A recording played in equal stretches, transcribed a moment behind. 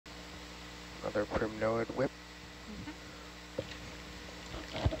Another primnoid whip.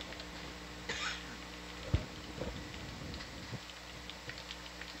 I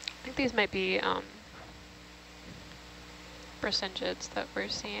think these might be Brissingids that we're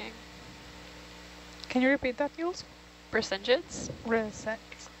seeing. Can you repeat that, Jules? Brissingids? Resets.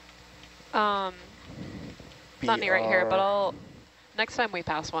 It's not near right here, but next time we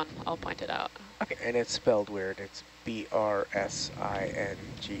pass one, I'll point it out. Okay. And it's spelled weird. It's Brsingid,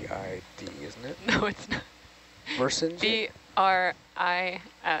 isn't it? No, it's not. Brisingid? Brisingid.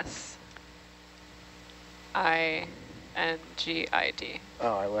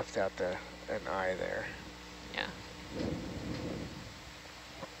 Oh, I left out an I there. Yeah.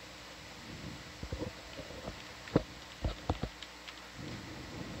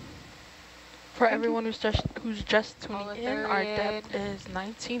 For everyone who's just tuning in, our depth is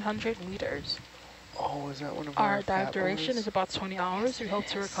 1,900 meters. Oh, is that one of our our dive duration ones? is about 20 hours. We hope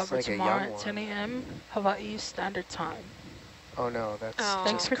to recover like tomorrow at 10 a.m. Hawaii Standard Time. Oh no, that's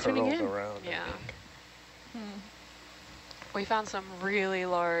Thanks just for tuning curled in. around. Yeah. We found some really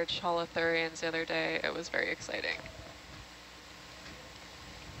large holothurians the other day. It was very exciting.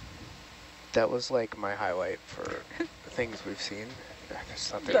 That was like my highlight for things we've seen. I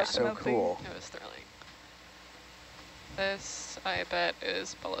just thought they were so cool. It was thrilling. This, I bet,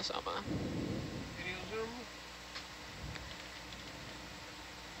 is Bolosoma.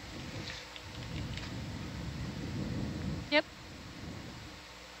 Yep.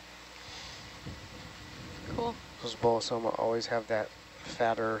 Cool. Does Bolosoma always have that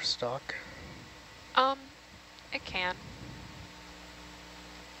fatter stalk? It can.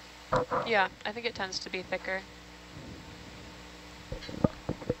 Yeah, I think it tends to be thicker.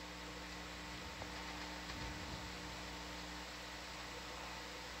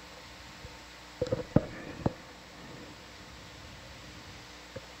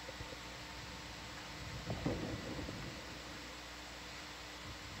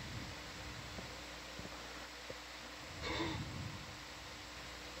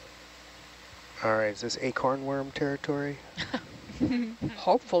 All right, is this acorn worm territory?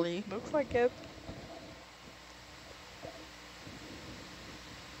 Hopefully. Looks like it.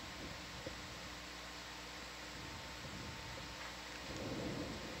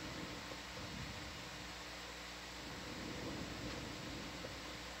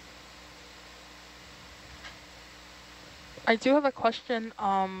 I do have a question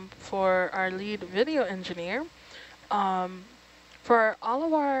for our lead video engineer. For all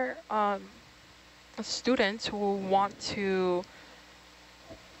of our students who want to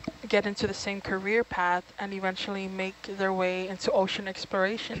get into the same career path and eventually make their way into ocean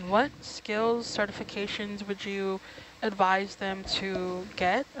exploration, what skills, certifications would you advise them to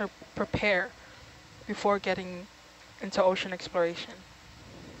get or prepare before getting into ocean exploration?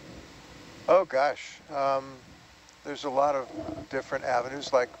 Oh gosh, there's a lot of different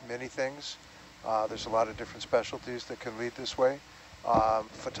avenues, like many things. There's a lot of different specialties that can lead this way.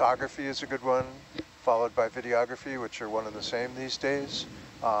 Photography is a good one, followed by videography, which are one and the same these days.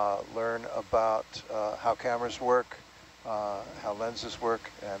 Learn about how cameras work, how lenses work,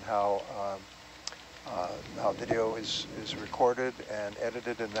 and how video is recorded and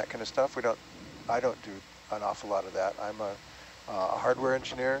edited and that kind of stuff. I don't do an awful lot of that. I'm a hardware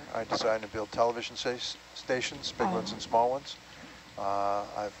engineer. I design and build television stations, big ones and small ones.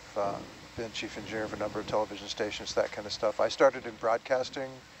 I've been chief engineer of a number of television stations, that kind of stuff. I started in broadcasting,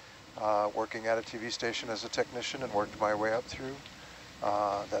 working at a TV station as a technician, and worked my way up through.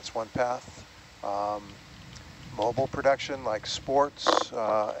 That's one path. Mobile production, like sports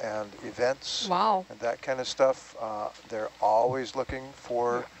and events, and that kind of stuff. They're always looking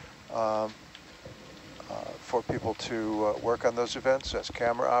for people to work on those events as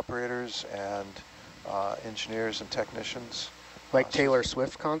camera operators and engineers and technicians. Like Taylor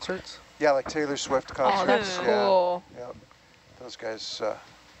Swift concerts? Yeah, like Taylor Swift concerts. Oh, that's cool. Yeah. Those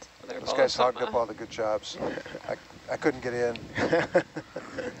guys hogged up all the good jobs. I couldn't get in.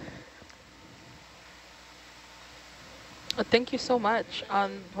 Thank you so much.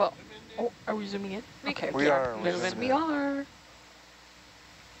 Well, are we zooming in? Okay, we are. Yes, we are.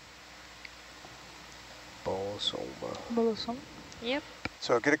 Bolosoma. Yep.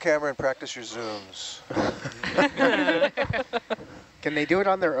 So get a camera and practice your zooms. Can they do it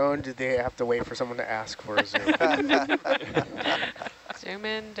on their own? Do they have to wait for someone to ask for a zoom? Zoom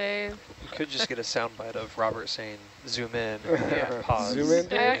in, Dave. You could just get a soundbite of Robert saying, zoom in, and pause. Zoom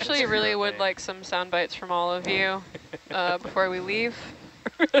in, I actually really would like some sound bites from all of you before we leave.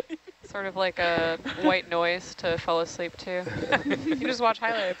 Sort of like a white noise to fall asleep to. You can just watch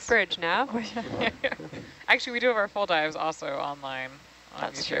highlights. Bridge nav. Actually, we do have our full dives also online.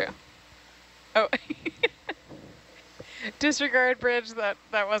 That's YouTube. true. Oh. Disregard bridge, that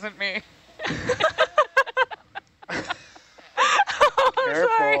wasn't me.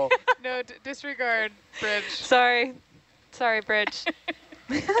 Careful. No, disregard bridge. Sorry. Sorry, bridge.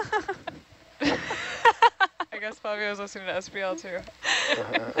 I guess Fabio was listening to SPL too.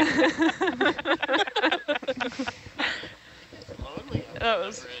 That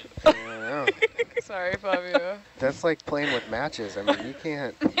was... Yeah, Sorry, Fabio. that's like playing with matches. I mean, you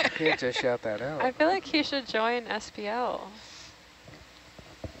can't just shout that out. I feel like he should join SPL.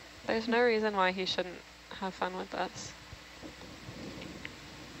 There's no reason why he shouldn't have fun with us.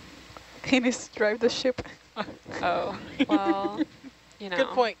 He needs to drive the ship. Oh, well, you know. Good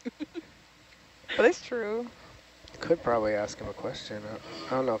point. But it's true. Could probably ask him a question. I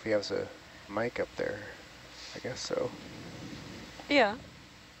don't know if he has a mic up there. I guess so. Yeah,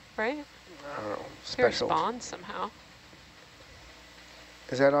 right? I don't know. He Special. responds somehow.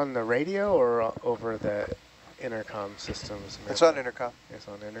 Is that on the radio or over the intercom systems? It's on intercom. It's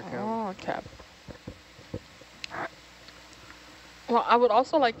on intercom. Oh, okay. Well, I would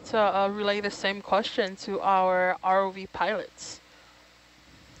also like to relay the same question to our ROV pilots.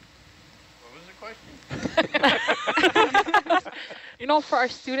 What was the question? You know, for our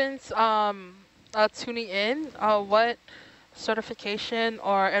students tuning in, what certification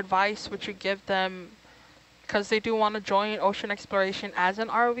or advice would you give them, because they do want to join ocean exploration as an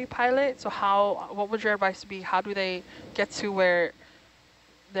ROV pilot? So what would your advice be? How do they get to where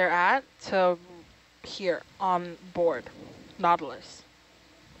they're at to here on board Nautilus?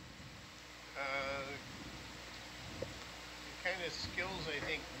 The kind of skills I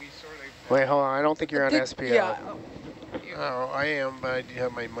think we sort of... Wait, hold on. I don't think you're on SPL. Yeah. Oh, I am, but I do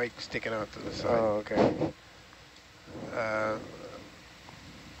have my mic sticking out to the side. Oh, okay. I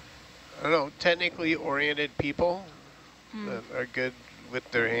don't know, technically oriented people that are good with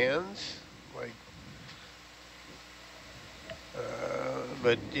their hands, like,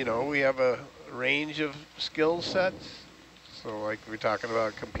 but you know, we have a range of skill sets. So like we're talking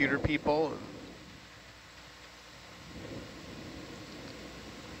about computer people and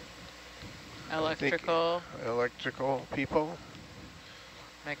Electrical, electrical people,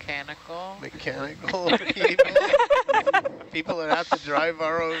 mechanical. mechanical people, people that have to drive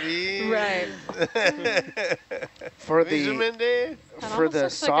ROVs. Right. For Measurement day? for the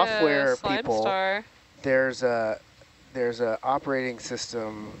software slime people, star. there's a operating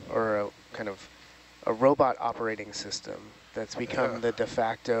system or a kind of a robot operating system that's become the de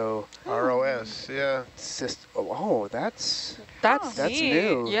facto ROS, yeah. system. Oh, that's That's Neat.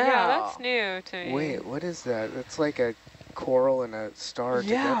 new. Yeah. That's new to me. Wait, what is that? It's like a coral and a star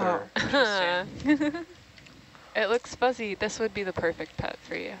Yeah. together. It looks fuzzy. This would be the perfect pet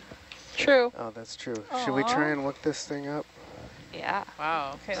for you. True. Oh, that's true. Should we try and look this thing up? Yeah.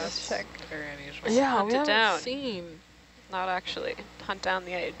 Wow. Okay, let's check. Very unusual. Yeah, Hunt we it haven't down. seen. Not actually. Hunt down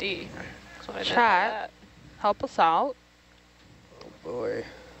the ID. That's what I meant by Chat. that. Help us out. Oh boy.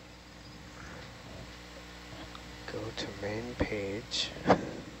 Go to main page.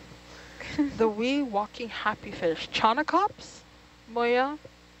 The wee walking happy fish. Chaunocops? Moya?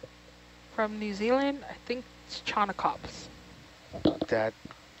 From New Zealand? I think it's Chaunocops. That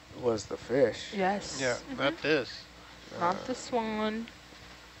was the fish. Yes. Yeah, not this. Not this one.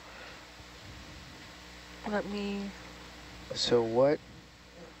 Let me... So what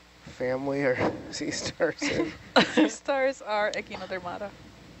family are sea stars in? Stars are Echinodermata.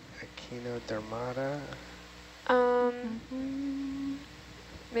 Echinodermata.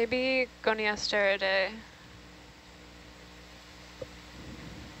 Maybe Goniasteridae.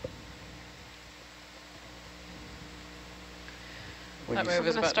 When That you, move I'm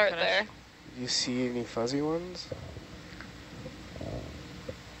is gonna about to start finish. there. you see any fuzzy ones?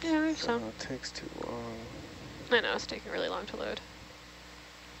 Yeah, there's Oh, some. it takes too long. I know, it's taking really long to load.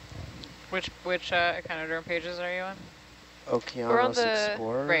 Which Echinoderm pages are you on? We're on Okeanos the-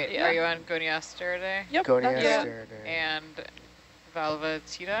 Explorer. Right. Yeah. Are you on Goniasteridae Yep. Goniasteridae. and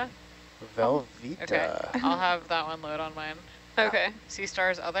Valvatida? Velveeta. Okay. I'll have that one load on mine. Okay. Sea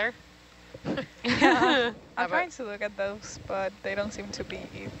stars other? Yeah, How I'm trying about- to look at those, but they don't seem to be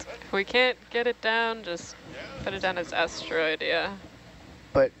it. If we can't get it down, just put it down as asteroid, yeah.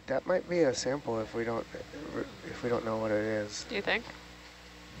 But that might be a sample if we don't know what it is. Do you think?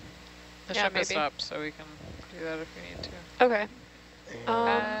 The Yeah, ship is maybe. up, so we can do that if we need to. Okay.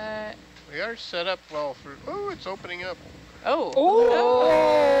 And We are set up well for... Oh, it's opening up. Oh.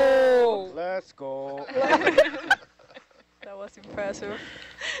 Oh! let's go. That was impressive.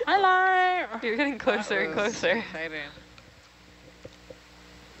 Hi, You're getting closer and That was closer. exciting.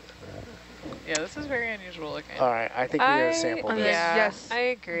 Yeah, this is very unusual looking. All right, I think we gotta sample this. Yeah, Yes. I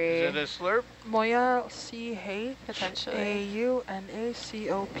agree. Is it a slurp? Moya Potentially.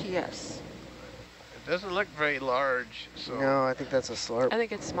 CHAUNACOPS. It doesn't look very large, so. No, I think that's a slurp. I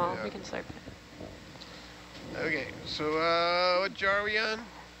think it's small. Yeah. We can slurp it. Okay, so what jar are we on?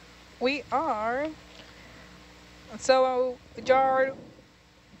 We are. So jar.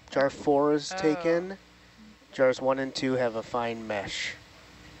 Jar 4 is Oh. taken. Jars 1 and 2 have a fine mesh.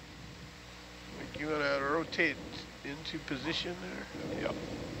 You want to rotate into position there? Yep.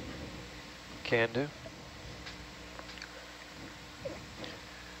 Can do.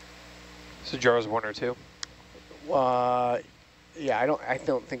 So jars 1 or 2? Yeah, I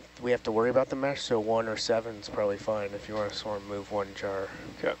don't think we have to worry about the mesh, so 1 or 7 is probably fine if you want to sort of move one jar.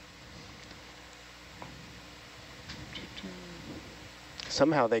 Okay.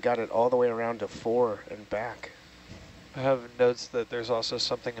 Somehow they got it all the way around to 4 and back. I have notes that there's also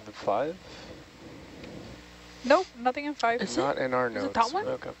something in the 5. Nope, nothing in 5. Is Not in our Is notes. it that one?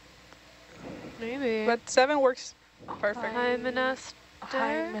 Okay. Maybe. But 7 works perfect. Hymenaster?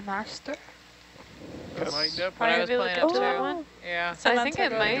 That lined up? When I was Maybe look playing it into that too. one. Yeah. I think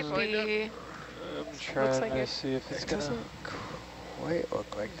it Samantha, might go ahead. be. I'm trying like to it. see if it's It gonna. doesn't quite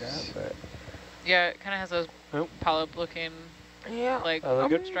look like that, but Yeah, it kind of has those Oh. polyp-looking Yeah. like That look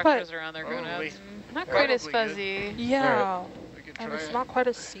good? structures around their Oh, gonads. wait. Not quite as Probably good. fuzzy. Yeah. We could And try it's it. not quite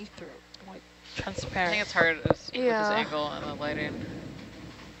as see-through, like I transparent. think it's hard with this Yeah. angle and the lighting.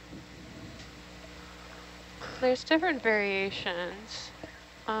 There's different variations.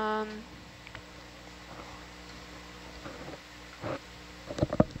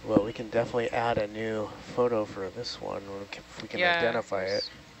 well, we can definitely add a new photo for this one if we can identify it.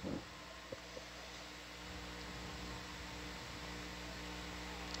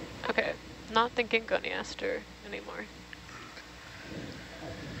 Okay, not thinking Goniaster anymore.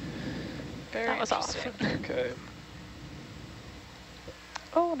 Very That was off. interesting. Okay.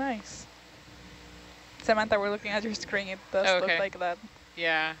 Oh, nice. Samantha, we're looking at your screen. It does Oh, look okay. like that.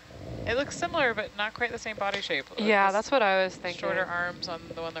 Yeah. It looks similar, but not quite the same body shape. Like Yeah, this that's what I was thinking. shorter arms on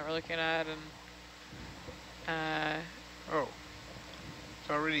the one that we're looking at, and Oh, it's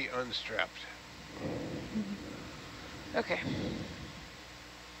already unstrapped. okay.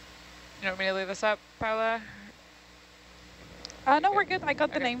 You want me to leave this up, Paula? No, Okay. we're good. I got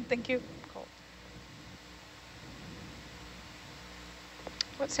the Okay. name. Thank you. Cool.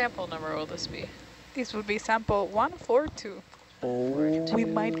 What sample number will this be? This will be sample 142. Oh, We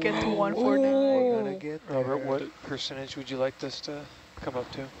might get to we're 149. gonna get Robert, there. what percentage would you like this to come up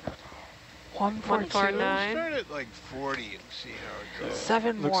to? 142. 149. Start at like 40 and see how it goes.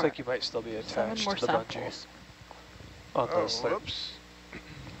 7 Looks more. like you might still be 7 attached more to the bungee samples. on Oh, those slurps. whoops.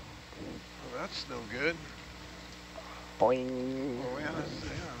 Well, that's no good. Boing. Oh, yeah,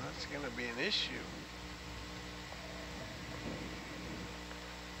 that's going to be an issue.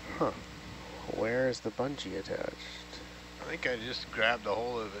 Huh. Where is the bungee attached? I think I just grabbed a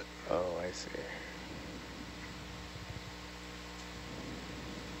hold of it. Oh, I see.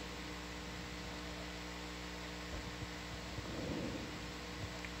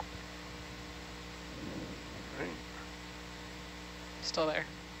 Right. Still there.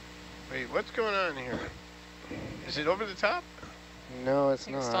 Wait, what's going on here? Is it over the top? No, I it's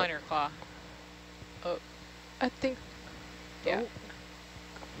think it's still on not. your claw. I think Yeah.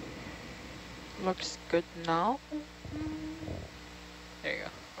 looks good now. There you go.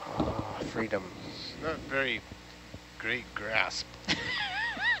 Oh, freedom. It's not very great grasp.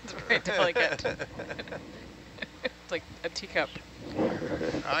 It's very delicate. It's like a teacup.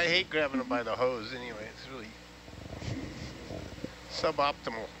 I hate grabbing it by the hose anyway. It's really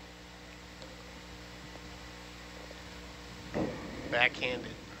suboptimal.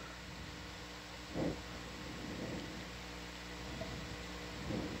 Backhanded.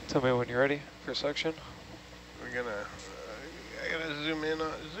 Tell me when you're ready for suction. We're gonna, I gotta zoom in,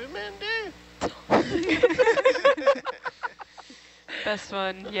 dude. Best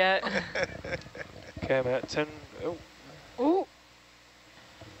one yet. Okay, I'm at 10. Oh, Ooh.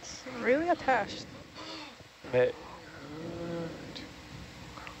 It's really attached. May,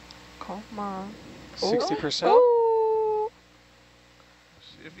 Come on. 60%. Ooh.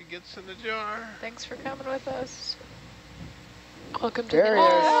 See if he gets in the jar. Thanks for coming with us. Welcome to There the he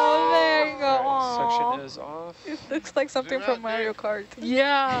is. Oh, there you go. Alright, Aw. suction is off. It looks like something Zoom from out, Mario Nick. Kart.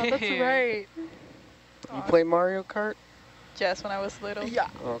 Yeah, that's right. You play Mario Kart? Yes, when I was little. Yeah,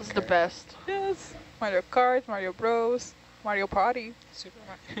 it's the Okay. best. Yes. Mario Kart, Mario Bros, Mario Party. Super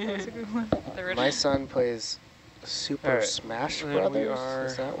That's a good one. The original. My son plays Super Alright, Smash and then we Brothers. are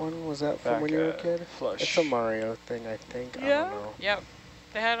Is that one? Was that from Back when you were a at kid? flush. It's a Mario thing, I think. I Yeah? don't know. Yep.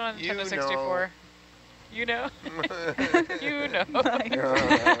 They had it on You Nintendo 64. You know? You know.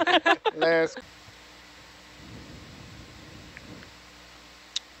 Let's.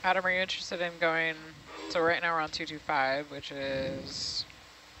 Adam, are you interested in going, so right now we're on 225, which is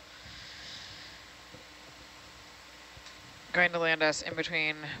going to land us in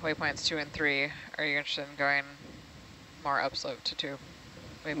between waypoints 2 and 3. Are you interested in going more upslope to 2?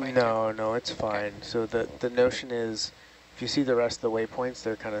 Waypoint No, it's fine. So the notion is, if you see the rest of the waypoints,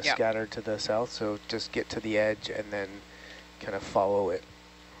 they're kind of scattered to the south, so just get to the edge and then kind of follow it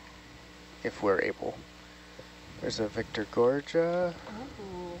if we're able. There's a Victogorgia.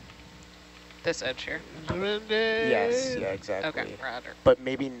 Ooh. This edge here? Yes, yeah, exactly. Okay, roger. But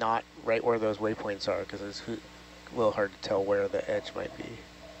maybe not right where those waypoints are, because it's a little hard to tell where the edge might be.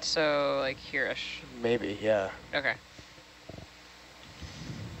 So, like here-ish? Maybe, yeah. Okay.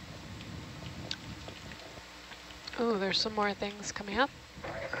 Oh, there's some more things coming up.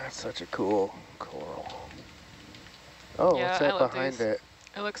 That's such a cool coral. Oh, Yeah, what's that I love behind these. it?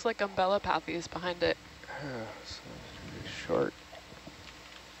 It looks like Umbellapathes behind it. It's short.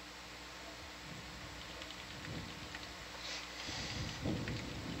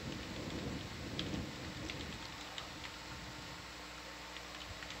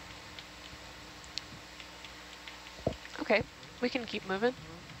 Okay, we can keep moving.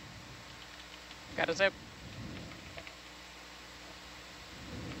 Got a zip.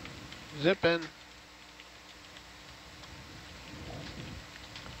 Zipping.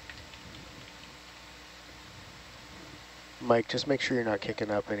 Mike, just make sure you're not kicking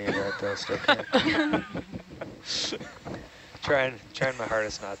up any of that dust, okay? Trying my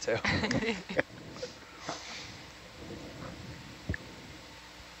hardest not to.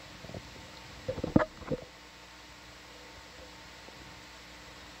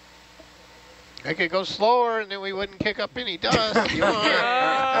 I could go slower and then we wouldn't kick up any dust. You want?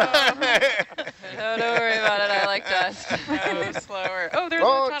 No, don't worry about it. I like dust. Oh, slower. Oh, there's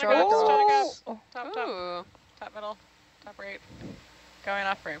Oh, the Chaunocops. Chaunocops. Top, Ooh, top middle, top right. Going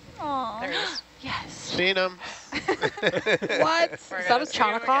off frame. Aww. There it is. yes. Seen them? What? Is We're that gonna a see him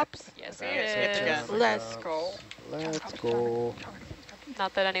again. Chaunocops? Yes, Yeah, it see it is. again. Let's go. Let's go.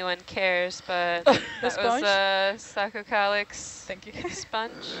 Not that anyone cares, but that was sponge? a Saccocalux Thank you.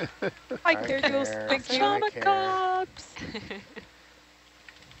 sponge. Hi, I there goes. care. Thank you. I care. Chaunocops.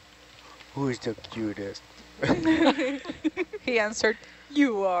 Who is the cutest? He answered,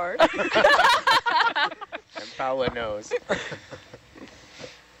 "You are." And Paula knows.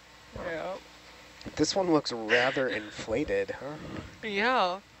 Yeah. This one looks rather inflated, huh?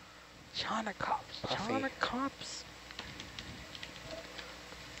 Yeah. Chaunocops. Puffy. Chaunocops.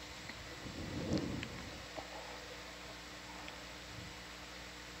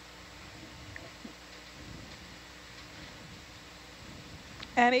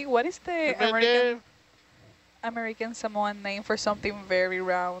 Annie, what is the Come in there. American Samoan name for something very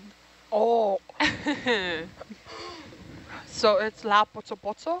round? Oh. So it's La Pozo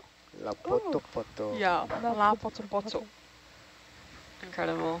Pozo? La poto poto. Yeah, La Pozo Pozo.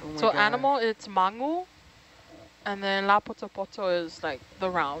 Incredible. Oh my So God. animal, it's mangu. And then La Pozo Pozo is like the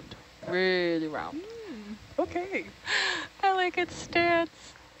round. Really round. Okay. I like its stance.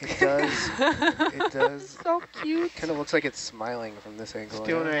 It does. It does. So cute. Kind of looks like it's smiling from this angle. It's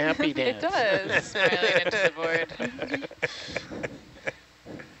doing a happy It dance. does. Smiling into the void.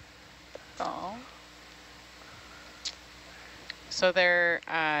 Oh. So their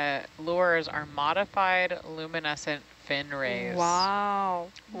lures are modified luminescent fin rays. Wow.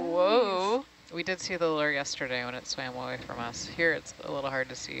 Whoa. We did see the lure yesterday when it swam away from us. Here it's a little hard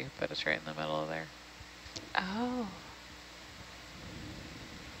to see, but it's right in the middle of there. Oh.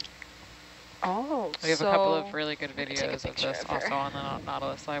 Oh, We have a couple of so- really good take a videos of picture this of her. also on the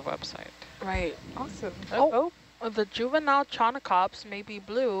Nautilus Live website. Right. Awesome. Oh, the juvenile Chaunocops may be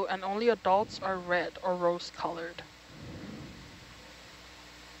blue and only adults are red or rose colored.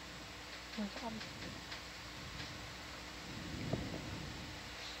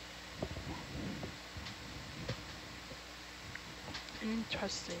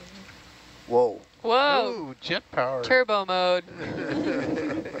 Interesting. Whoa. Whoa. Ooh, jet power. Turbo mode.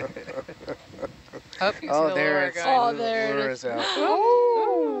 Oh, you see Oh, the there lure it's. going. Oh, there it lure is. is out.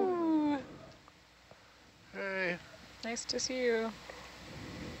 Ooh. Hey. Nice to see you.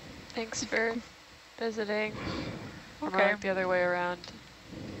 Thanks for visiting. I'm Okay. like the other way around.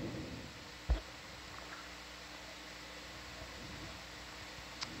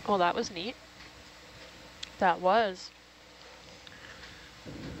 Well, that was neat. That was.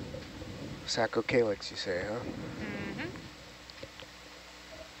 Saccocalux, you say, huh?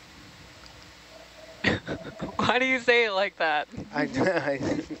 Mm-hmm. Why do you say it like that? I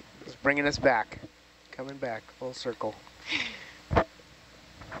it's bringing us back. Coming back, full circle.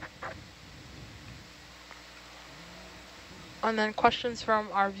 And then questions from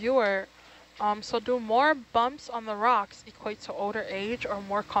our viewer. So do more bumps on the rocks equate to older age or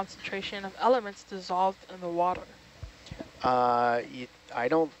more concentration of elements dissolved in the water? I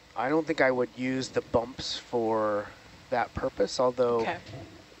don't think I would use the bumps for that purpose, although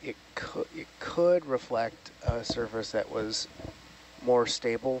it could reflect a surface that was more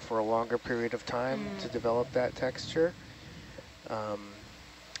stable for a longer period of time to develop that texture.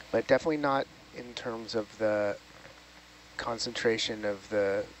 But definitely not in terms of the concentration of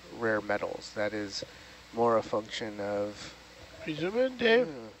the rare metals. That is more a function of... Zoom in, Dave.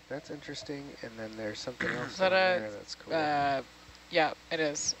 That's interesting. And then there's something else that there that's cool. Yeah, it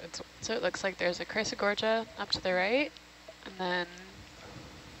is. So it looks like there's a Chrysogorgia up to the right. And then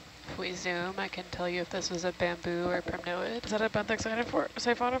if we zoom, I can tell you if this was a bamboo or primnoid. Is that a benthic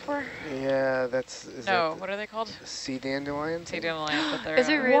siphonophore? Yeah, that's... No, what are they called? Sea dandelion? Sea dandelion, but they're... Is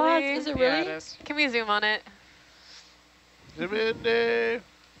it really? What? Is it really? Yeah, it is. Can we zoom on it? Zoom in, Dave.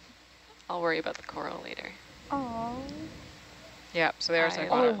 I'll worry about the coral later. Oh, Yeah, so they are Oh,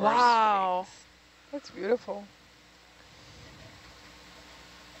 siphonophores. Wow. that's beautiful.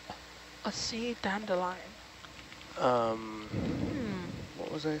 A sea dandelion.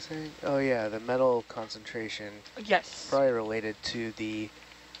 What was I saying? Oh yeah, the metal concentration Yes. probably related to the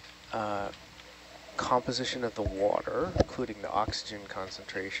composition of the water, including the oxygen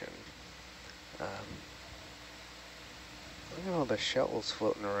concentration. Look at all the shells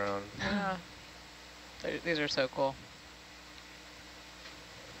floating around. Yeah. These are so cool.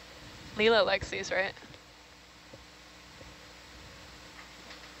 Leela likes these, right?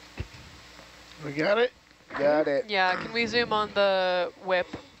 We got it? Got it. Yeah, can we zoom on the whip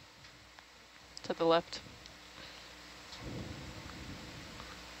to the left?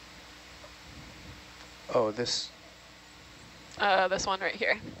 Oh, this... This one right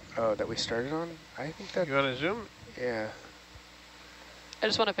here. Oh, that we started on? I think that... You want to zoom? Yeah. I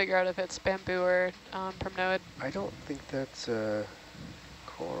just want to figure out if it's bamboo or primnoid. I don't think that's a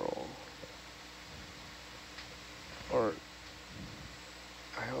coral. Or...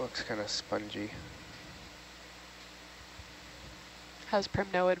 It looks kind of spongy. Has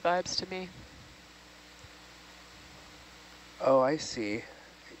primnoid vibes to me. Oh, I see.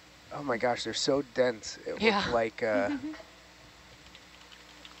 Oh my gosh, they're so dense. It Yeah. looked like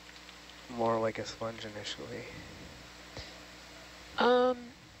more like a sponge initially.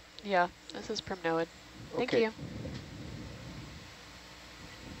 Yeah, this is primnoid. Thank Okay. you.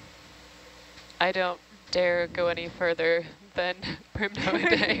 I don't dare go any further than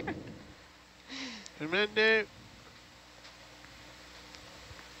primnoid. Zoom in, Dave.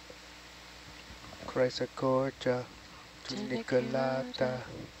 Chrysogorgia, tuniculata.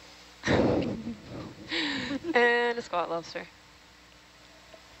 And a squat lobster.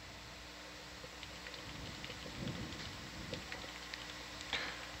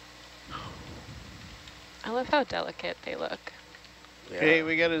 I love how delicate they look. Yeah. Okay,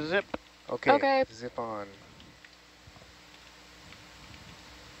 we got a zip. Okay, Okay. zip on.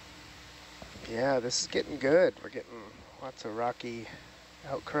 Yeah, this is getting good. We're getting lots of rocky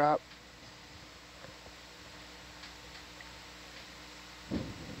outcrop.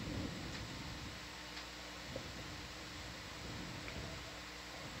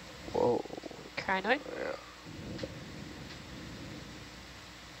 Whoa. Crinoid. Yeah.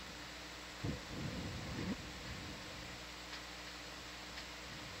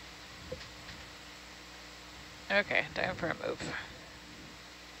 Okay, time for a move.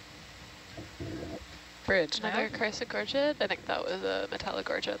 Bridge Another now. Chrysogorgia. I think that was a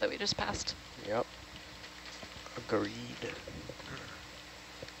Metallogorgia that we just passed. Yep. Agreed.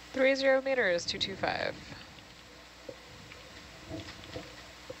 30 meters, 225.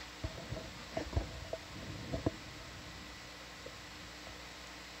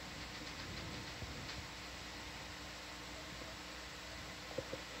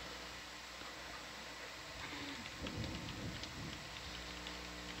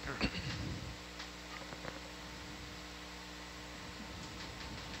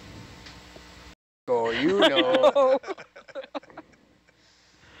 Oh, you know.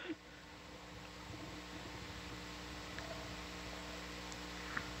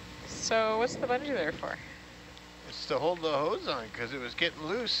 So what's the bungee there for? It's to hold the hose on because it was getting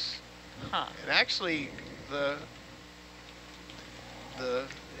loose. Huh. And actually, it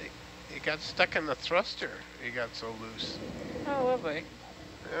got stuck in the thruster. It got so loose. Oh, lovely.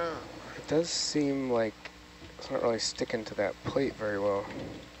 Yeah. It does seem like it's not really sticking to that plate very well.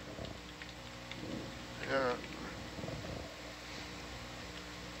 Yeah.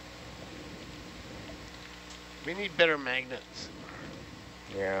 We need better magnets.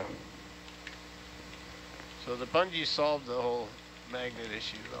 Yeah. So the bungee solved the whole magnet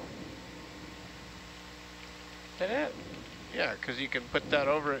issue, though. Did it? Yeah, because you can put that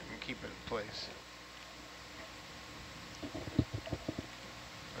over it and keep it in place.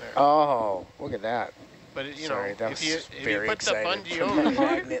 There. Oh, look at that. But it, you Sorry, know, that if was you very put the excited bungee from over, the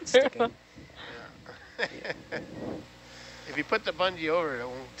magnet sticking. if you put the bungee over it, it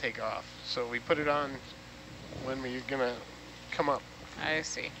won't take off. So we put it on when we're gonna come up I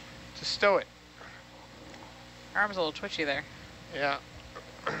see. to stow it. Arm's a little twitchy there. Yeah,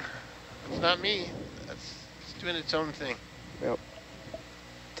 it's not me. It's doing its own thing. Yep.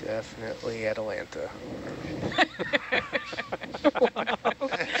 Definitely Atalanta.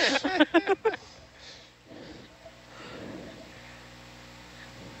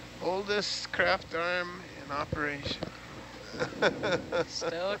 Oldest craft arm in operation.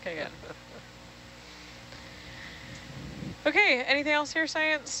 Still kicking. Okay, anything else here,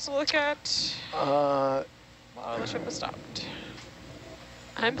 science, to look at while the ship is stopped?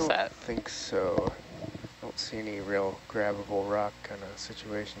 I'm set. I don't think so. I don't see any real grabbable rock kind of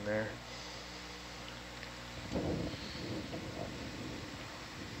situation there.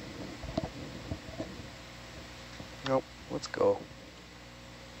 Nope, let's go.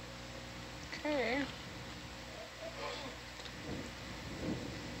 Okay.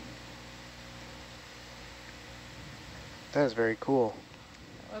 That is very cool.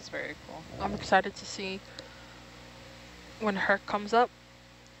 That was very cool. I'm excited to see when Herc comes up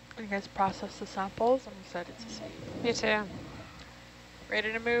and you guys process the samples. I'm excited to see. Me too.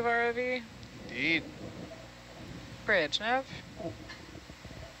 Ready to move, ROV? Indeed. Bridge, Nev?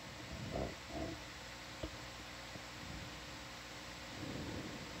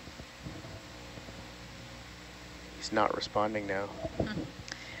 He's not responding now.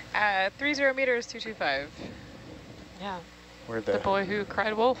 30 meters, 225. Yeah. We're The boy who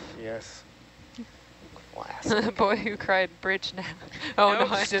cried wolf. Yes. The boy who cried bridge now. Oh no,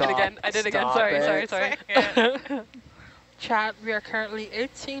 I did it again. I did it again. Sorry. Chat, we are currently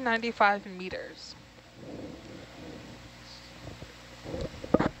 1895 meters.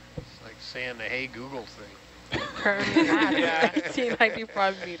 It's like saying the "Hey Google" thing. Currently at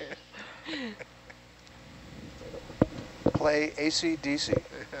 1895 meters. Play AC/DC.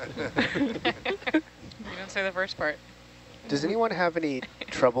 You didn't say the first part. Does anyone have any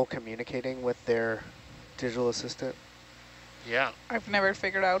trouble communicating with their digital assistant? Yeah. I've never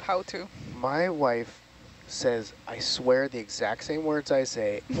figured out how to. My wife says, I swear the exact same words I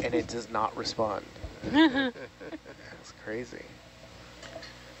say, and it does not respond. That's crazy.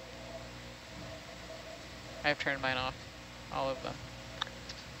 I've turned mine off. All of them.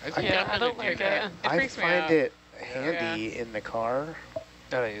 I don't like it. It I freaks me find out. it handy in the car. I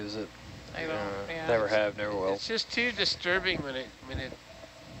don't use it. I don't, yeah. Never have, never will. It's just too disturbing when it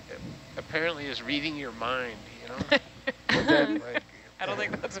apparently is reading your mind, you know? Like, I don't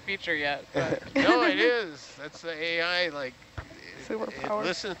think that's a feature yet, but no, it is. That's the AI, like, it Superpower.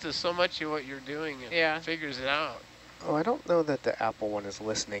 listens to so much of what you're doing and Yeah. figures it out. Oh, I don't know that the Apple one is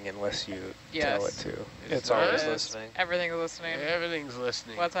listening unless you tell it Yes. to. It's not. always It is. listening. Everything's listening. Everything's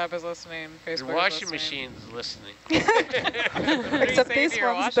listening. WhatsApp is listening. Facebook Your is washing listening. machine's listening. Except saying these to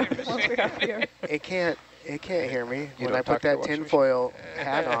your ones, the washing ones we have here. It can't hear me. You When don't I talk put to your that washing tinfoil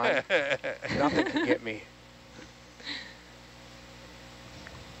hat on, nothing can get me.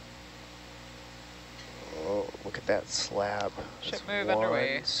 Oh, look at that slab. Ship That's move one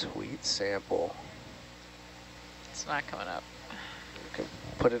underway. sweet sample. It's not coming up. You can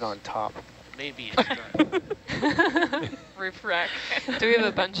put it on top. Maybe it's not. Roof wreck. Do we have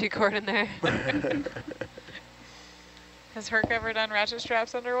a bungee cord in there? Has Herc ever done ratchet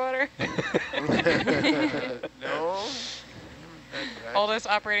straps underwater? No. Oldest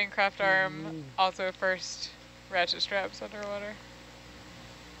operating craft arm, also first ratchet straps underwater.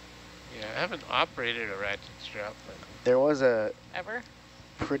 Yeah, I haven't operated a ratchet strap, but There was a Ever?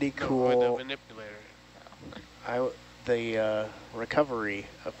 pretty no, cool. with a manipulator. The recovery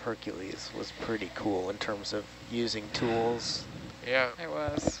of Hercules was pretty cool in terms of using tools. Yeah. It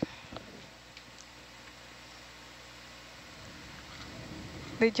was.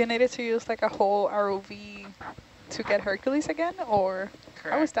 They needed to use like a whole ROV to get Hercules again, or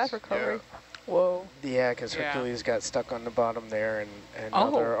how was that Correct. recovery? Whoa. Yeah, because Yeah. Hercules got stuck on the bottom there, and Oh.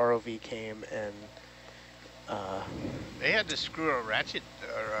 another ROV came and They had to screw a ratchet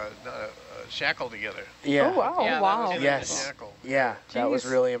or a shackle together. yeah, Oh wow. Yeah, that Wow. was In Yes. the shackle. yeah, that was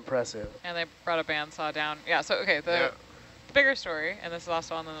Jeez. really impressive. And they brought a bandsaw down. Yeah, so okay, the bigger story, and this is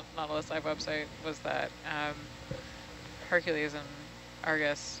also on the Nautilus Live website, was that Hercules and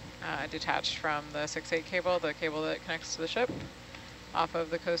Argus detached from the 6-8 cable, the cable that connects to the ship, off of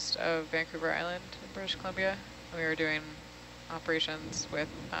the coast of Vancouver Island in British Columbia. We were doing operations with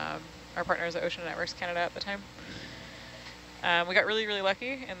our partners at Ocean Networks Canada at the time. We got really, really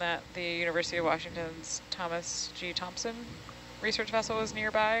lucky in that the University of Washington's Thomas G. Thompson research vessel was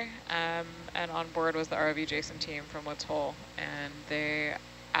nearby, and on board was the ROV Jason team from Woods Hole. And they,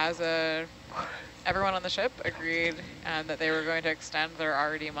 everyone on the ship agreed that they were going to extend their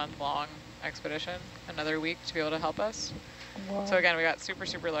already month-long expedition another week to be able to help us. Whoa. So again, we got super,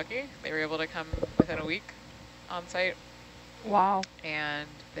 super lucky. They were able to come within a week on site. Wow. And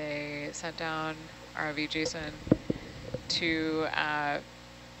they sent down ROV Jason to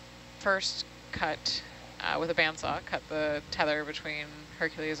first cut, with a bandsaw, cut the tether between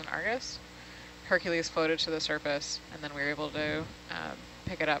Hercules and Argus. Hercules floated to the surface, and then we were able to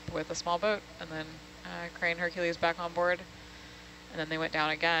pick it up with a small boat, and then crane Hercules back on board. And then they went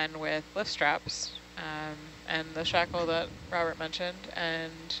down again with lift straps and the shackle that Robert mentioned,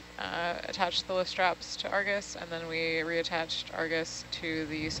 and attached the lift straps to Argus, and then we reattached Argus to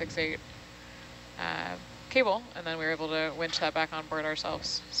the 6-8 cable, and then we were able to winch that back on board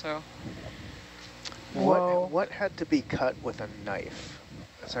ourselves. So, what had to be cut with a knife?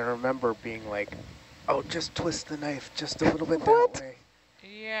 As I remember being like, oh, just twist the knife just a little bit that way.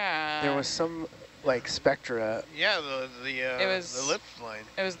 Yeah. There was some like spectra. Yeah, it was the lift line.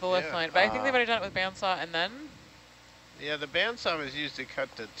 It was the lift line, but I think they might have done it with bandsaw and then. Yeah, the bandsaw was used to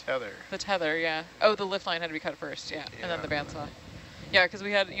cut the tether. The tether, yeah. Oh, the lift line had to be cut first, yeah, and then the bandsaw. Yeah, because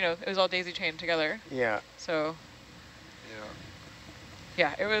we had, it was all daisy chained together. Yeah. So.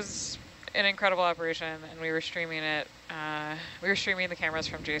 Yeah, it was an incredible operation, and we were streaming it. We were streaming the cameras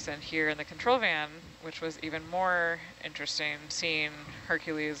from Jason here in the control van, which was even more interesting, seeing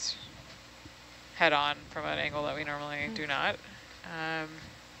Hercules head on from an angle that we normally do not.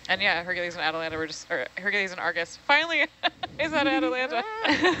 And yeah, Hercules and Atalanta were just, or Hercules and Argus, finally, is that Atalanta?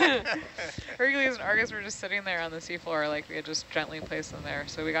 Hercules and Argus were just sitting there on the seafloor, like we had just gently placed them there.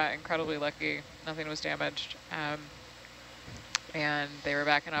 So we got incredibly lucky, nothing was damaged. And they were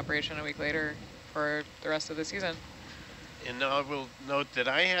back in operation a week later for the rest of the season. And I will note that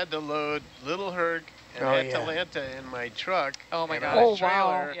I had to load Little Herc and Atalanta in my truck. Oh my God! Oh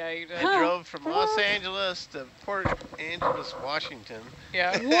wow! Yeah, you did. I drove from Los Angeles to Port Angeles, Washington.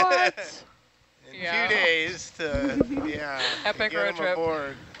 Yeah. What? In 2 days to epic to get road trip.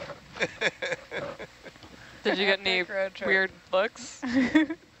 Aboard. Did you get any weird looks?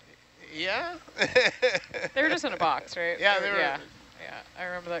 Yeah. They were just in a box, right? Yeah, they were. Yeah, I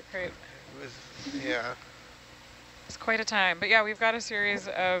remember that crate. It was, yeah. It's quite a time. But yeah, we've got a series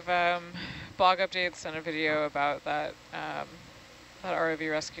of blog updates and a video about that that ROV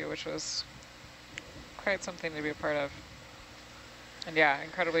rescue, which was quite something to be a part of. And yeah,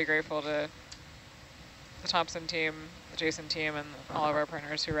 incredibly grateful to the Thompson team, the Jason team, and all of our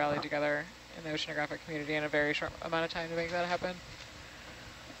partners who rallied together in the oceanographic community in a very short amount of time to make that happen.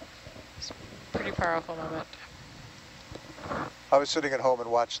 It's a pretty powerful moment. I was sitting at home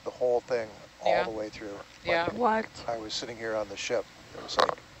and watched the whole thing all the way through. Yeah. What? I was sitting here on the ship. It was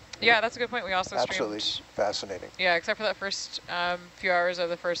like yeah, that's a good point. We also absolutely streamed, fascinating. Yeah, except for that first few hours of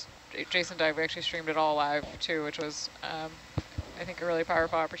the first Jason dive, we actually streamed it all live too, which was I think a really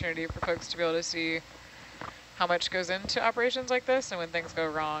powerful opportunity for folks to be able to see how much goes into operations like this, and when things go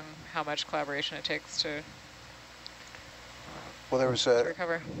wrong, how much collaboration it takes to well,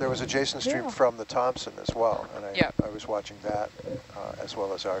 there was a Jason stream from the Thompson as well, and I was watching that as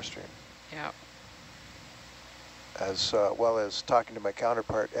well as our stream. Yeah. As well as talking to my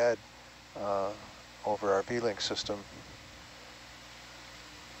counterpart Ed over our V-Link system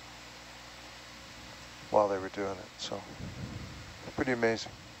while they were doing it. So pretty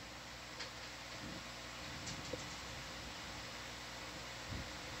amazing.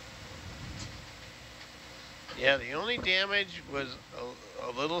 Yeah, the only damage was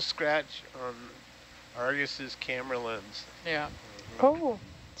a little scratch on Argus's camera lens. Yeah. Oh.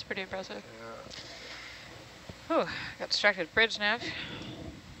 It's pretty impressive. Yeah. Oh, got distracted. Bridge nav.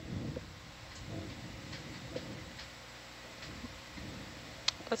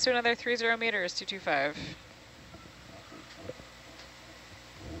 Let's do another 30 meters, 225.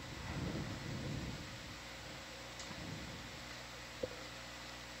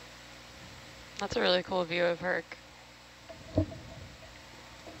 That's a really cool view of Herc. So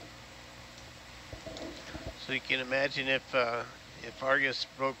you can imagine if Argus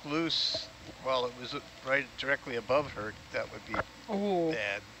broke loose while it was right directly above her, that would be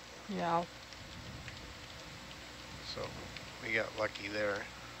bad. Yeah. So we got lucky there.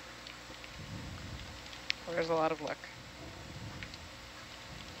 Well, there's a lot of luck.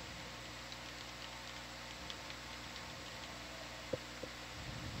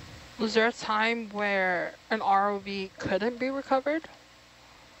 Was there a time where an ROV couldn't be recovered?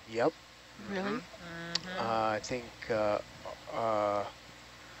 Yep. Really? I think, what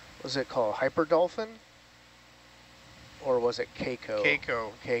was it called? Hyperdolphin? Or was it Keiko?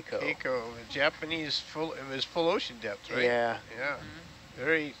 Keiko. Keiko. Keiko. The Japanese it was full ocean depth, right? Yeah. Yeah.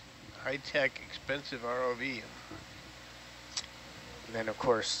 Very high-tech, expensive ROV. And then, of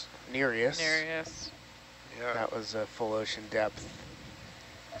course, Nereus. Nereus. Yeah. That was a full ocean depth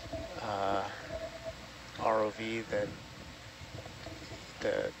ROV that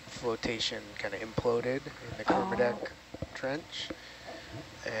the flotation kind of imploded in the Kermadec trench.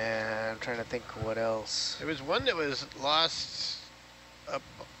 And I'm trying to think what else. There was one that was lost up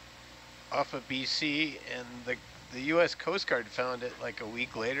off of BC, and the U.S. Coast Guard found it like a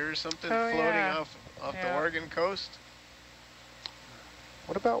week later or something, floating off the Oregon coast.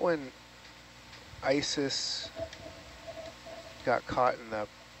 What about when ISIS got caught in the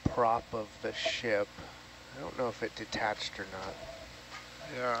prop of the ship? I don't know if it detached or not.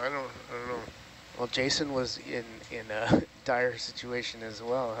 Yeah, I don't know. Well, Jason was in a dire situation as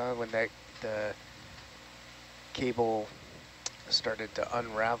well, huh? When the cable started to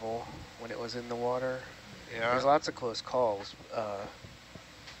unravel when it was in the water. Yeah. There's lots of close calls.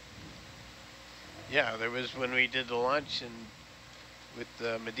 Yeah, there was when we did the launch and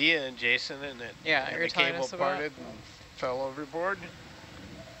with Medea and Jason, and the cable parted and fell overboard.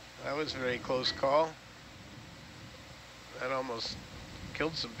 That was a very close call. That almost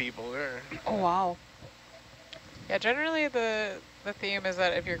killed some people there. Oh, wow. Yeah, generally the theme is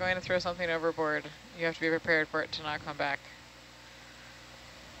that if you're going to throw something overboard, you have to be prepared for it to not come back.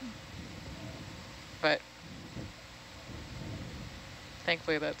 But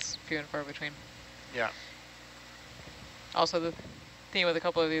thankfully that's few and far between. Yeah. Also the theme with a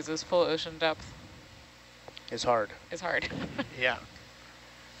couple of these is full ocean depth. It's hard. It's hard. Yeah.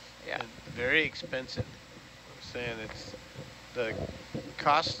 Yeah. And very expensive. I'm saying it's the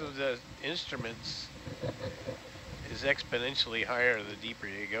cost of the instruments is exponentially higher the deeper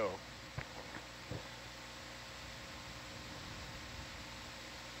you go.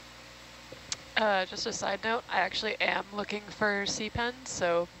 Just a side note, I actually am looking for sea pens,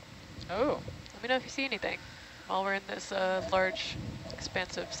 so let me know if you see anything while we're in this large,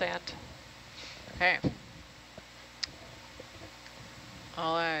 expansive sand. Okay.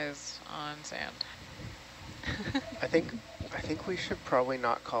 All eyes on sand. I think we should probably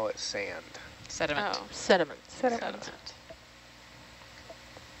not call it sand. Sediment. Oh, Sediment. sediment.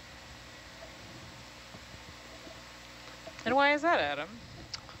 And why is that, Adam?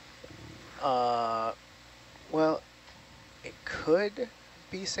 Well, it could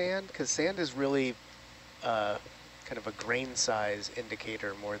be sand, because sand is really kind of a grain size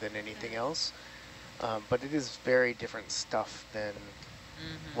indicator more than anything else. But it is very different stuff than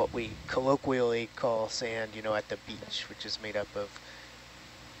what we colloquially call sand, you know, at the beach, which is made up of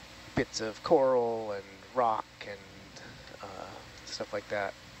bits of coral and rock and stuff like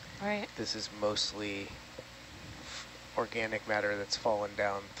that. Right. This is mostly organic matter that's fallen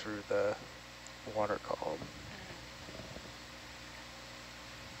down through the water column.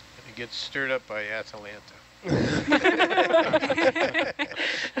 And it gets stirred up by Atalanta.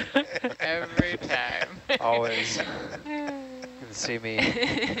 Every time. Always. You can see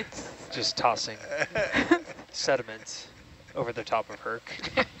me just tossing sediment over the top of Herc.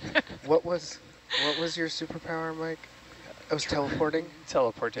 What was your superpower, Mike? I was teleporting.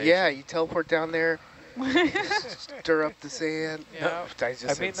 Teleportation. Yeah, you teleport down there, stir up the sand. Yeah. No, I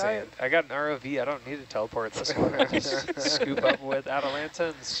just said sand. I got an ROV. I don't need to teleport this one. Just scoop up with Atalanta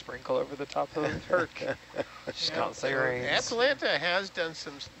and sprinkle over the top of Herc. Just constantly rains. Atalanta has done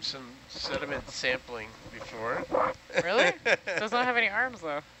some sediment sampling before. Really? Does not have any arms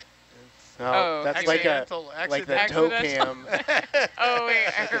though. No, that's like the tow cam. Oh wait,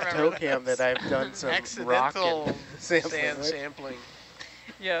 I remember. Tow cam that I've done some rock and sand sampling. sampling.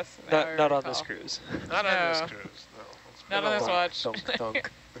 Yes. Not on this cruise. Not on this cruise, no. Not on this watch. Thunk,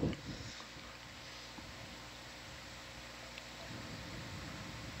 thunk.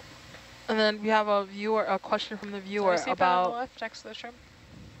 And then we have a question from the viewer about about. on the left next to the shrimp.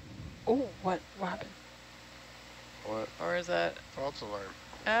 Oh, what happened? What? Or is that False alarm.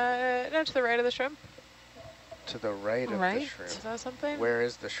 no, to the right of the shrimp? To the right of the shrimp. Is that something? Where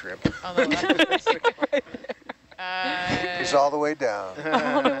is the shrimp? On the left. He's all the way down.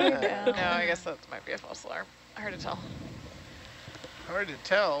 All the way down. No, I guess that might be a false alarm. Hard to tell. Hard to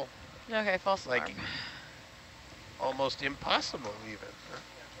tell. Okay, false alarm. Like almost impossible even.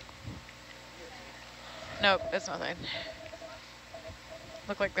 Nope, it's nothing.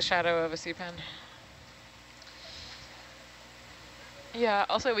 Look like the shadow of a sea pen. Yeah,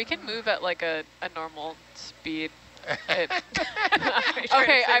 also we can move at like a normal speed. Okay,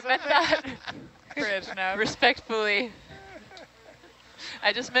 I meant that Bridge now. respectfully.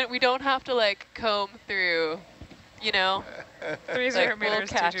 I just meant we don't have to like comb through, you know? 30 like, meters, we'll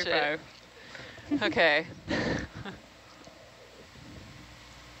catch 225. It. Okay.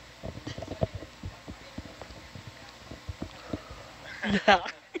 Yeah.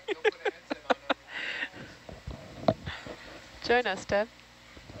 Join us, Deb.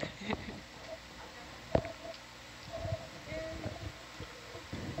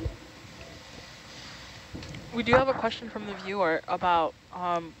 We do have a question from the viewer about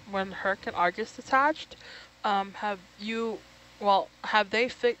when Herc and Argus detached. Have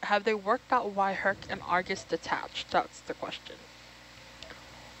they worked out why Herc and Argus detached? That's the question.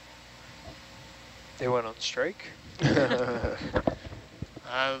 They went on strike? The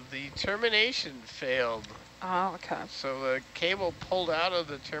termination failed. Oh, okay. So the cable pulled out of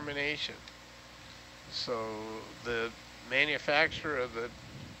the termination. So the manufacturer of the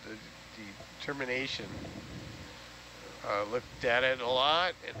termination looked at it a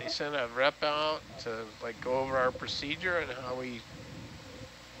lot, and they sent a rep out to like go over our procedure and how we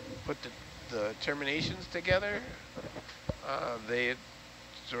put the terminations together.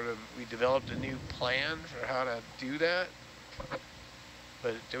 We developed a new plan for how to do that,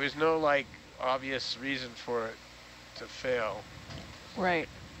 but there was no like obvious reason for it to fail. Right.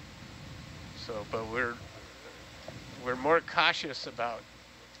 So, but we're more cautious about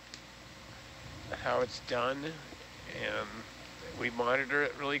how it's done, and we monitor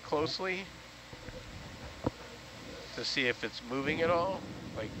it really closely to see if it's moving at all,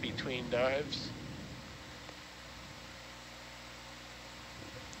 like between dives.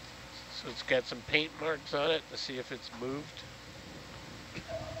 So it's got some paint marks on it to see if it's moved.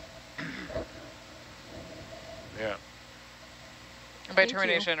 Yeah. And by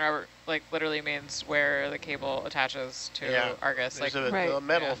termination, Robert, like literally means where the cable attaches to Argus. There's like a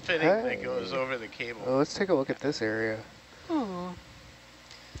metal fitting that goes over the cable. Well, let's take a look at this area. Oh.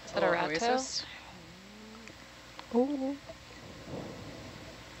 Is that a rat tail? Oh.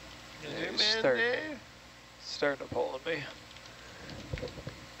 Starting to pull on me.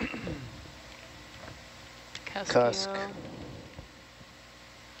 Cusk.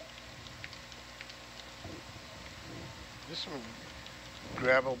 There's some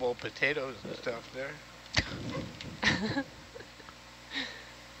grabbable potatoes and stuff there.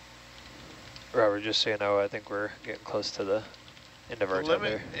 Robert, just so you know, I think we're getting close to the end of our time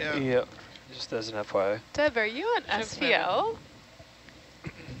limit, there. yeah. Yep. Just as an FYI. Deb, are you an SPL?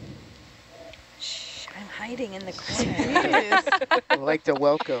 Shh, I'm hiding in the corner. I'd like to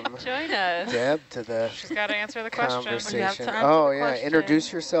welcome Join us. Deb to the She's got to answer the question. conversation. Oh, yeah.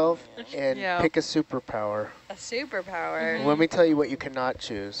 Introduce yourself and pick a superpower. A superpower? Let me tell you what you cannot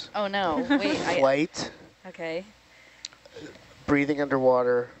choose. Oh, no. Wait. Flight. Okay. Breathing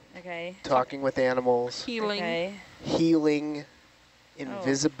underwater. Okay. Talking with animals. Healing. Okay. Healing.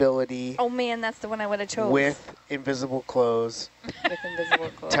 Invisibility. Oh, man, that's the one I would have chosen. With invisible clothes. With invisible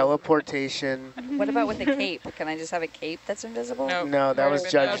clothes. Teleportation. What about with a cape? Can I just have a cape that's invisible? Nope. No, that was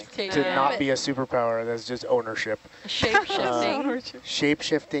judged to Yeah. not be a superpower. That's just ownership. Shape-shifting.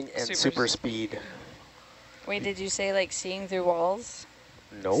 Shape-shifting and super speed. Wait, did you say like seeing through walls?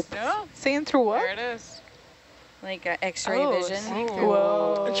 Nope. No. Seeing through what? There it is. Like X-ray vision?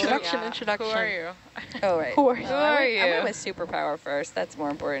 Whoa. Introduction. Who are you? Oh, right. Who are you? I went with superpower first. That's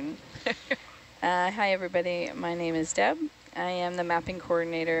more important. Hi, everybody. My name is Deb. I am the mapping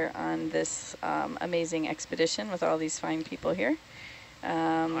coordinator on this amazing expedition with all these fine people here.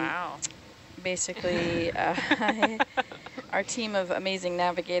 Wow. Basically, our team of amazing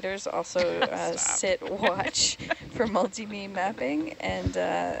navigators also sit watch for multi-beam mapping, and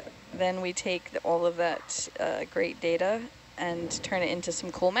then we take all of that great data and turn it into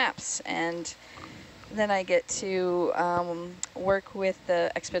some cool maps. And then I get to work with the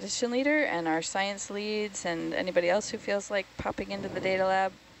expedition leader and our science leads and anybody else who feels like popping into the data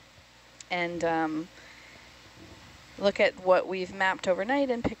lab and look at what we've mapped overnight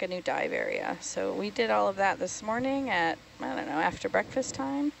and pick a new dive area. So we did all of that this morning at, I don't know, after breakfast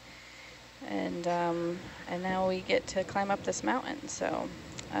time. And now we get to climb up this mountain. So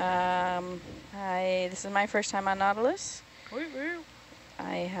this is my first time on Nautilus.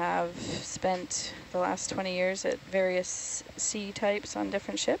 I have spent the last 20 years at various sea types on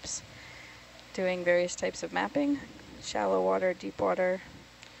different ships, doing various types of mapping, shallow water, deep water,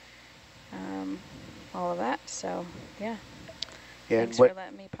 all of that. So, yeah. Thanks for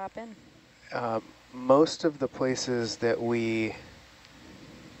letting me pop in. Most of the places that we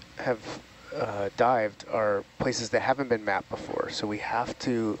have dived are places that haven't been mapped before. So we have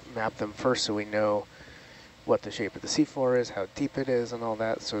to map them first so we know what the shape of the seafloor is, how deep it is, and all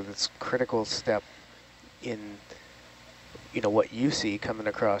that. So this critical step in, what you see coming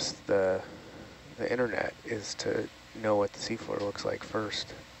across the internet is to know what the seafloor looks like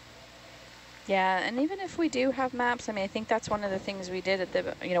first. Yeah, and even if we do have maps, I mean, I think that's one of the things we did at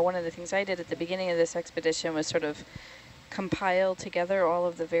the, one of the things I did at the beginning of this expedition was sort of compile together all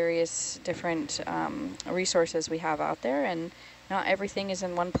of the various different resources we have out there, and not everything is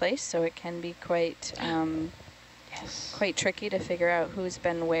in one place, so it can be quite quite tricky to figure out who's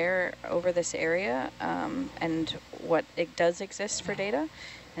been where over this area and what it does exist for data.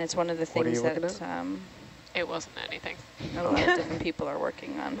 And it's one of the things that it wasn't anything. A lot of different people are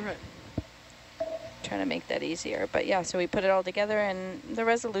working on. Right. Trying to make that easier. But yeah, so we put it all together, and the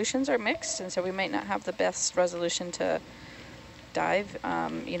resolutions are mixed, and so we might not have the best resolution to dive.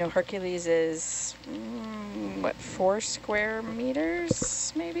 Hercules is, 4 square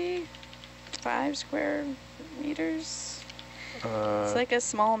meters, maybe? 5 square meters? It's like a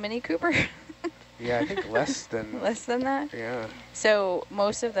small Mini Cooper. Yeah, I think less than... Less than that? Yeah. So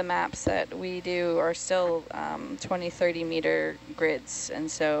most of the maps that we do are still 20, 30 meter grids, and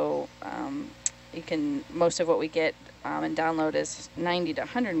so most of what we get and download is 90 to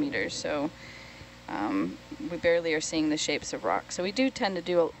 100 meters, so we barely are seeing the shapes of rock. So we do tend to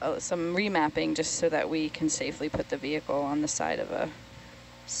do some remapping just so that we can safely put the vehicle on the side of a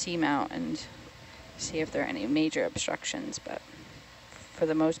seamount and see if there are any major obstructions, but for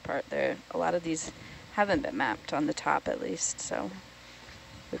the most part, a lot of these haven't been mapped on the top at least, so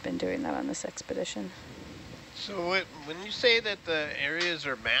we've been doing that on this expedition. So when you say that the areas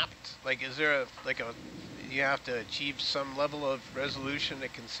are mapped, like is there you have to achieve some level of resolution to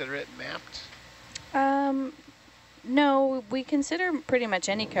consider it mapped? No, we consider pretty much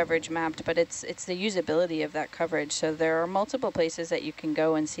any coverage mapped, but it's the usability of that coverage. So there are multiple places that you can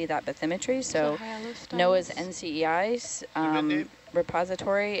go and see that bathymetry. So NOAA's NCEI's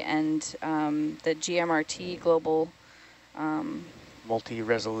repository and the GMRT global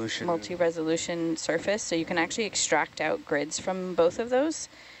multi-resolution surface. So you can actually extract out grids from both of those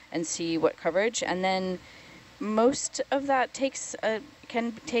and see what coverage. And then most of that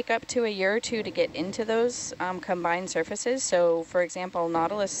can take up to a year or two to get into those combined surfaces. So for example,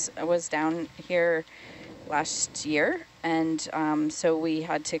 Nautilus was down here last year, and so we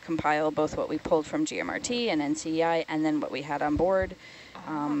had to compile both what we pulled from GMRT and NCEI and then what we had on board,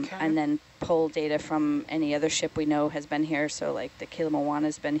 and then pull data from any other ship we know has been here. So like the Kilomoana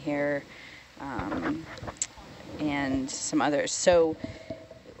has been here, and some others. So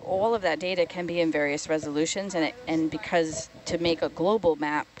all of that data can be in various resolutions, and because to make a global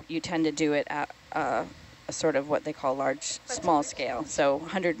map, you tend to do it at a sort of what they call small scale, so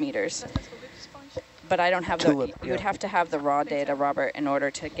 100 meters. But I don't have you would have to have the raw data, Robert, in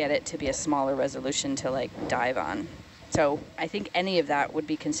order to get it to be a smaller resolution to like dive on. So I think any of that would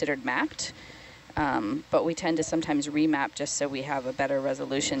be considered mapped, but we tend to sometimes remap just so we have a better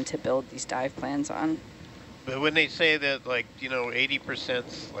resolution to build these dive plans on. But when they say that, like,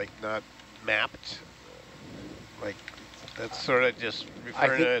 80%'s like not mapped, like that's sort of just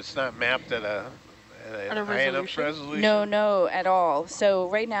referring to it's not mapped at a high enough resolution? No, at all. So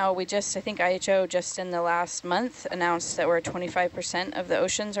right now I think IHO just in the last month announced that we're 25% of the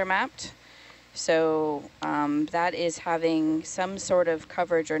oceans are mapped. So that is having some sort of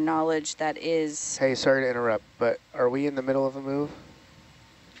coverage or knowledge that is... Hey, sorry to interrupt, but are we in the middle of a move?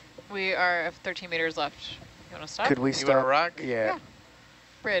 We are 13 meters left. You want to stop? Could we stop? You want to rock? Yeah.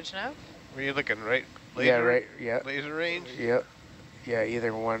 Bridge, no? Were you looking right? Laser, yeah, right. Yeah. Laser range? Yep. Yeah,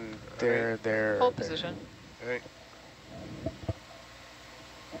 either one there, right. There. Hold position. All right.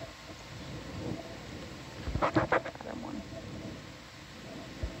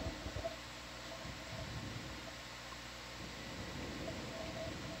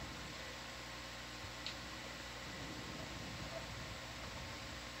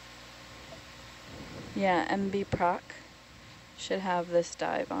 Yeah, MB Proc should have this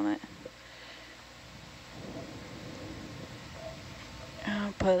dive on it.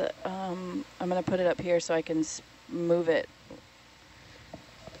 I'm going to put it up here so I can move it.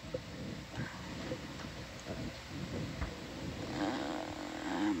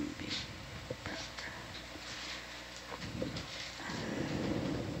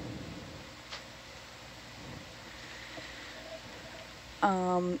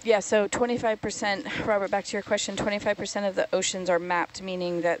 Yeah, so 25%, Robert, back to your question, 25% of the oceans are mapped,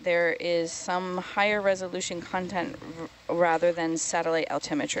 meaning that there is some higher resolution content rather than satellite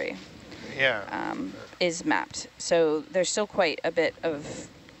altimetry. Yeah. Is mapped. So there's still quite a bit of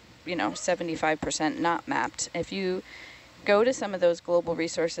you know, 75% not mapped. If you go to some of those global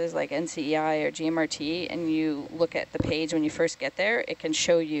resources like NCEI or GMRT and you look at the page when you first get there, it can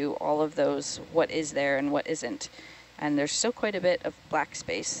show you all of those, what is there and what isn't. And there's still quite a bit of black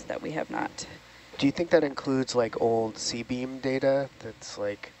space that we have not. Do you think that includes like old C-beam data that's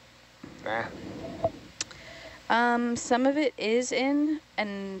like, nah? Some of it is in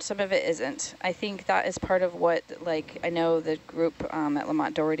and some of it isn't. I think that is part of what, like, I know the group at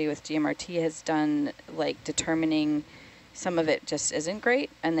Lamont Doherty with GMRT has done, like, determining some of it just isn't great,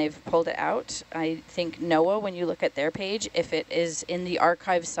 and they've pulled it out. I think NOAA, when you look at their page, if it is in the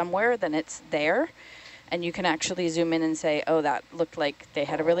archive somewhere, then it's there. And you can actually zoom in and say, oh, that looked like they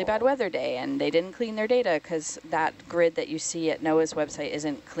had a really bad weather day and they didn't clean their data, because that grid that you see at NOAA's website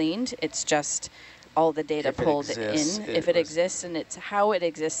isn't cleaned. It's just all the data pulled in. If it exists, and it's how it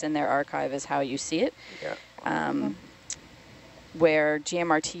exists in their archive is how you see it. Yeah. Where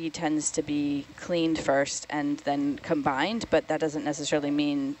GMRT tends to be cleaned first and then combined, but that doesn't necessarily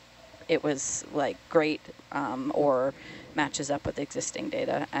mean it was like great or matches up with existing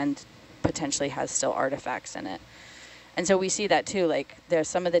data and potentially has still artifacts in it. And so we see that too, like there's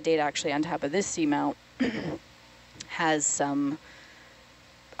some of the data actually on top of this seamount has some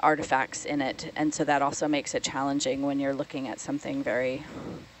artifacts in it, and so that also makes it challenging when you're looking at something very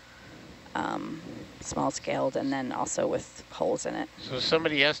small scaled and then also with holes in it. So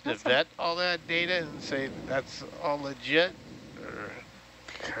somebody has to vet all that data and say that's all legit? Or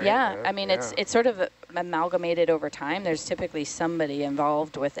Yeah, I mean, it's sort of amalgamated over time. There's typically somebody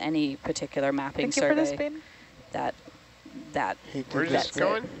involved with any particular mapping survey that where's this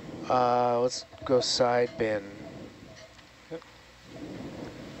going? Let's go side bin.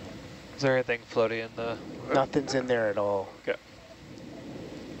 Is there anything floaty in the... Nothing's in there at all. Okay.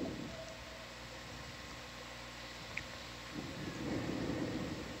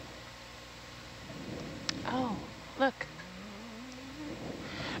 Oh, look.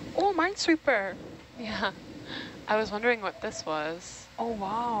 Oh, Minesweeper. Yeah. I was wondering what this was. Oh,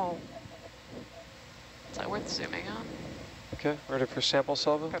 wow. Is that worth zooming on? Okay, ready for sample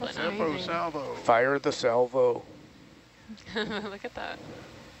salvo? Probably Sample salvo. Fire the salvo. Look at that.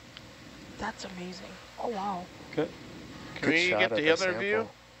 That's amazing. Oh, wow. Okay. Can we get the other view?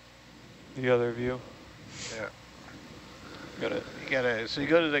 The other view. Yeah. Got it. So you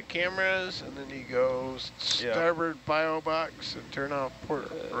go to the cameras, and then you go starboard bio box and turn off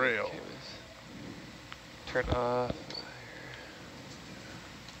port rail. Turn off.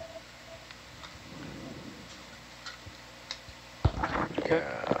 Okay.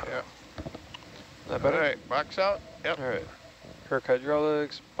 Yeah. That better? All right, box out. Yep. All right. Herc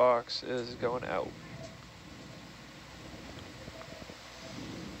hydraulics box is going out.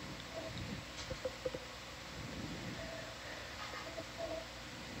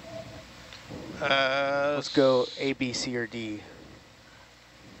 Let's go A, B, C, or D.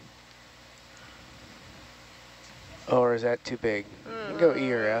 Or is that too big? Go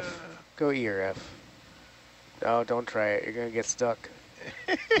E or F. Go E or F. Oh, don't try it. You're going to get stuck.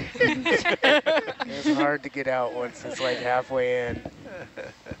 It's hard to get out once it's like halfway in.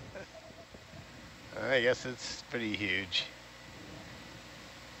 I guess it's pretty huge.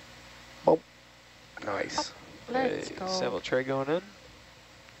 Oh, nice. Let's go. Sample tray going in.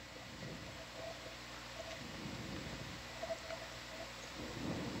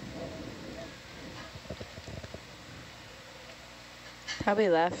 Probably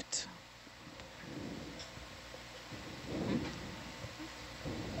left.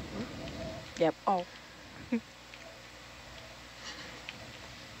 Yep. Oh.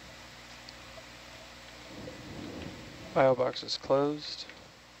 Bio box is closed.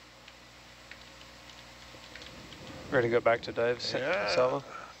 Ready to go back to dive salvo?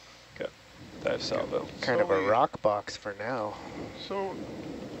 Okay. Dive salvo. Kind of a rock box for now. So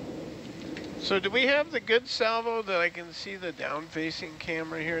do we have the good salvo that I can see the down-facing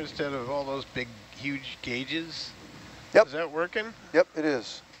camera here instead of all those big, huge gauges? Yep. Is that working? Yep, it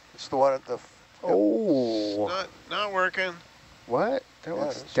is. It's the one at the... Oh. It's not working. What? That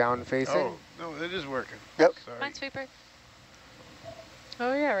looks down-facing. Oh, no, it is working. Yep. Sorry. Minesweeper.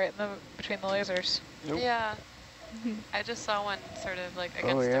 Oh yeah, right in the between the lasers. Nope. Yeah. I just saw one sort of like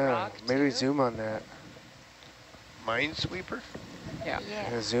against Oh, the yeah. rock. Maybe too. zoom on that. Minesweeper? Yeah.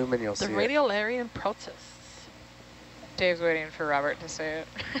 Zoom and you'll The see it. radiolarian protists. Dave's waiting for Robert to say it.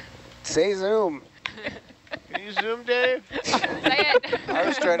 Say zoom. Can you zoom, Dave? Say it. I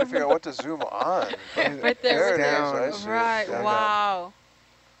was trying to figure out what to zoom on. Right there. There it down. is. I see it. Right, Down, wow.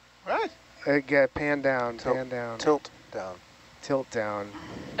 What? Get pan down, Tilt. pan down. Tilt down. Tilt down.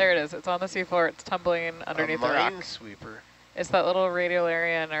 There it is. It's on the seafloor. It's tumbling underneath the rock. Minesweeper. It's that little radial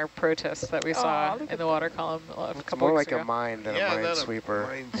area in our protist that we saw in the water column a It's couple more weeks like ago. a mine than a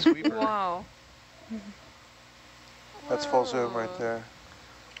minesweeper. Wow. That's full zoom right there.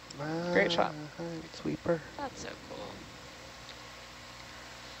 Great shot. Minesweeper. That's so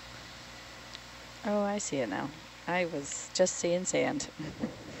cool. Oh, I see it now. I was just seeing sand.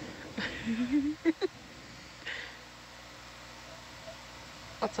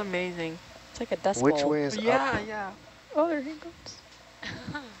 That's amazing. It's like a dust Which bowl. way is up? Yeah. Oh, there he goes.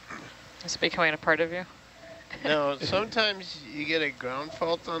 It's becoming a part of you. No, sometimes you get a ground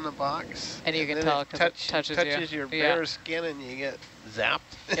fault on the box. And you can then tell it 'cause it touches you. your Yeah. bare skin and you get zapped.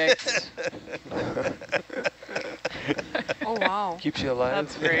 Yikes. Oh, wow. Keeps you alive.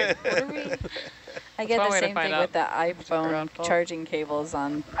 That's great. What are we? I get one the way to same find thing out. with the iPhone ground fault. charging cables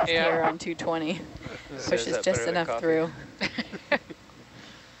on here on 220. Pushes just enough through.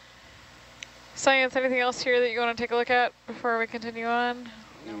 Science, anything else here that you want to take a look at before we continue on?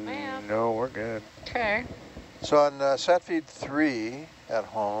 No, ma'am. No, we're good. Okay. So on SatFeed 3 at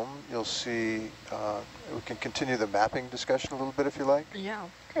home, you'll see, we can continue the mapping discussion a little bit if you like. Yeah.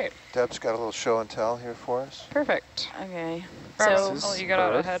 Great. Deb's got a little show and tell here for us. Perfect. Okay. So So you got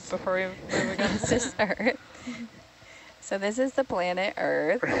out ahead before we move again. this is Earth. So this is the planet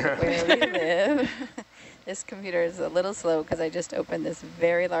Earth where we live. This computer is a little slow because I just opened this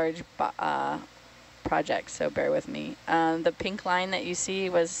very large project, so bear with me. The pink line that you see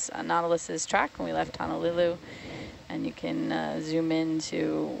was Nautilus's track when we left Honolulu, and you can zoom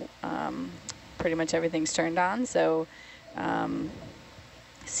into pretty much everything's turned on, so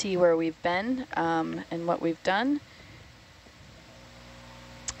see where we've been and what we've done.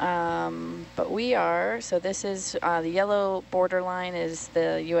 But we are, so this is the yellow border line is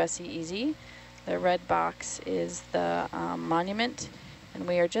the USEEZ. The red box is the monument, and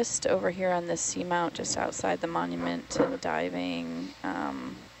we are just over here on this seamount just outside the monument and diving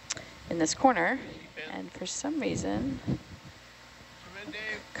in this corner. And for some reason,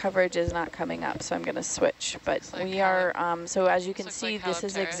 coverage is not coming up, so I'm going to switch. But like we are, so as you can see, like this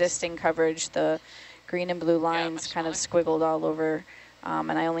is Halep existing coverage. The green and blue lines kind of squiggled all over,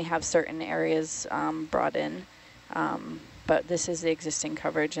 and I only have certain areas brought in. But this is the existing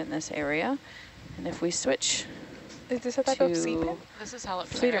coverage in this area. And if we switch Is this a type of sea to pen? This is Halep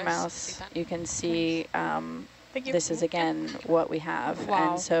Fleeter mouse, you can see this is again what we have.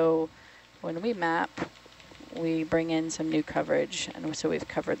 Wow. And so when we map, we bring in some new coverage, and so we've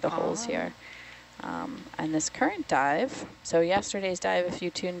covered the holes here. And this current dive, so yesterday's dive, if you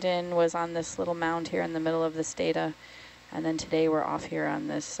tuned in, was on this little mound here in the middle of this data. And then today we're off here on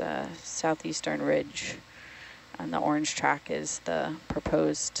this southeastern ridge. And the orange track is the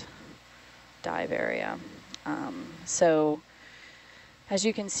proposed dive area. So as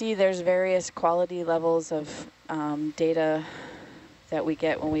you can see, there's various quality levels of data that we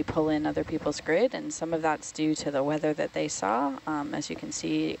get when we pull in other people's grid, and some of that's due to the weather that they saw. As you can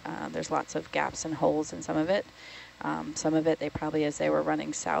see, there's lots of gaps and holes in some of it. Some of it, they probably, as they were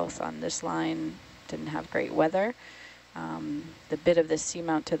running south on this line, didn't have great weather. The bit of the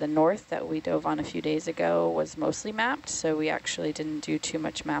seamount to the north that we dove on a few days ago was mostly mapped, so we actually didn't do too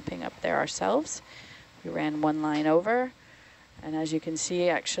much mapping up there ourselves. We ran one line over, and as you can see,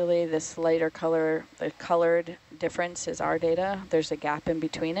 actually this lighter color, the colored difference is our data. There's a gap in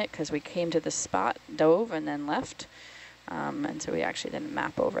between it because we came to the spot, dove, and then left. And so we actually didn't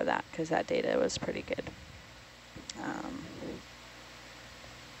map over that because that data was pretty good.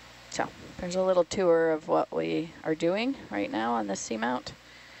 So there's a little tour of what we are doing right now on this seamount.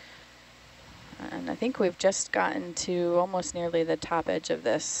 And I think we've just gotten to almost nearly the top edge of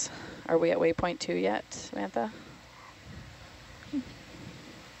this. Are we at waypoint 2 yet, Samantha?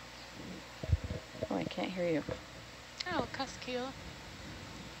 Oh, I can't hear you. Oh, Cusquila.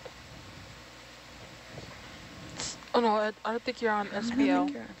 Oh, no, I don't think you're on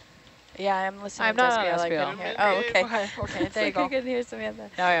SBL. Yeah, I'm listening I'm to not on SBL. I SBL. couldn't hear. Oh, okay. Okay, there you I go. couldn't hear Samantha.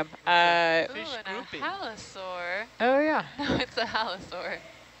 Now I am. Ooh, Fish and a grouping. halosaur. Oh, yeah. No, it's a halosaur.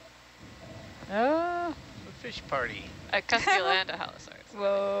 Oh. A fish party. A Cusquila and a halosaur.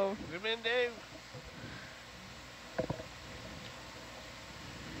 Whoa. Zoom in, Dave.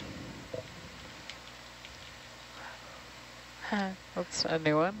 That's a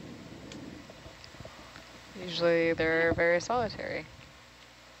new one. Usually they're very solitary.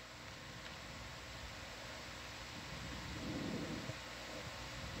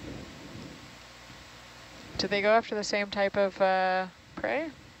 Do they go after the same type of prey?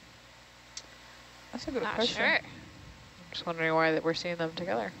 That's a good Not question. sure. I'm just wondering why that we're seeing them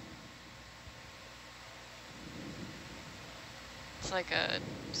together. It's like a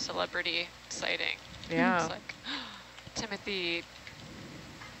celebrity sighting. Yeah. It's like Timothy,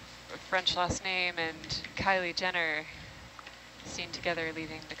 French last name, and Kylie Jenner seen together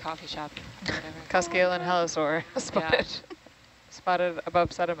leaving the coffee shop or whatever. Cuskeel and Halosaur spotted. Yeah. Spotted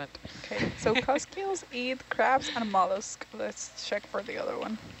above sediment. Okay, so Cuskeels eat crabs and mollusks. Let's check for the other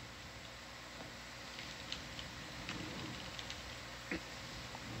one.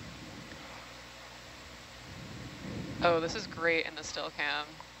 Oh, this is great in the still cam.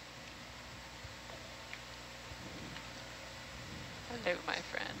 Hello, my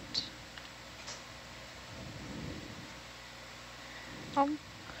friend.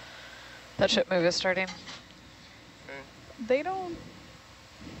 That ship move is starting. They don't...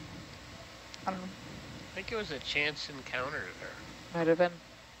 I don't know. I think it was a chance encounter there. Might have been.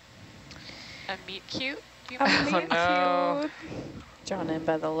 A meet cute? Oh no. Drawn in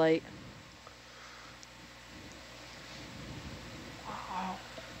by the light. Wow.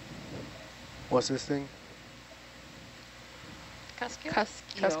 What's this thing? Cuskeel?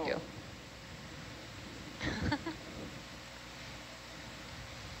 Cuskeel.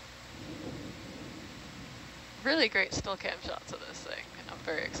 Really great still cam shots of this thing. I'm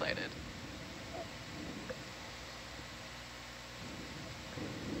very excited.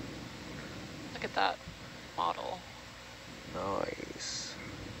 Look at that model. Nice.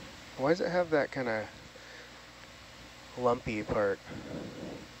 Why does it have that kind of lumpy part?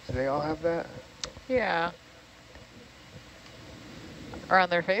 Do they all have that? Yeah. Or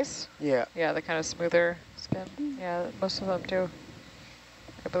on their face? Yeah. Yeah, the kind of smoother skin. Yeah, most of them do,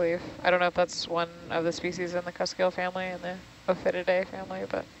 I believe. I don't know if that's one of the species in the Cuskeel family and the Ophiuroid family,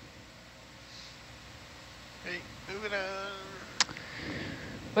 but... Hey, moving on.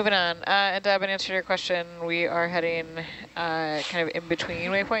 Moving on. And Deb, in answer to your question, we are heading kind of in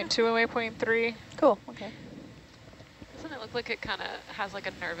between waypoint 2 and waypoint 3. Cool, okay. Doesn't it look like it kind of has like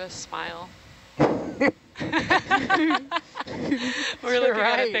a nervous smile? We're looking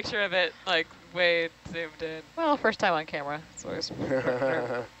at a picture of it like way zoomed in. Well, first time on camera. It's always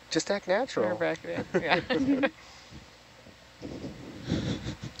just act natural. Yeah.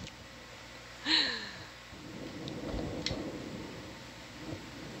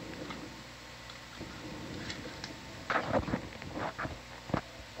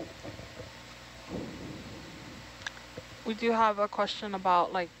 We do have a question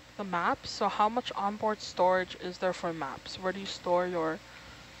about like the maps. So how much onboard storage is there for maps? Where do you store your,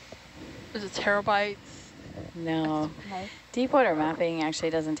 is it terabytes? No. Deep water mapping actually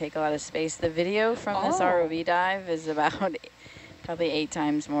doesn't take a lot of space. The video from this ROV dive is about probably 8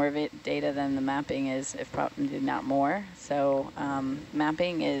 times more data than the mapping is, if probably not more. So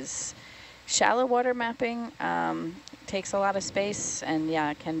mapping is shallow water mapping, takes a lot of space, and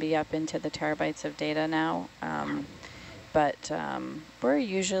yeah, it can be up into the terabytes of data now. But we're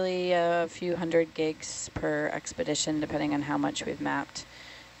usually a few hundred gigs per expedition, depending on how much we've mapped.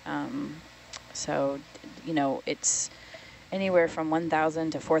 So, you know, it's anywhere from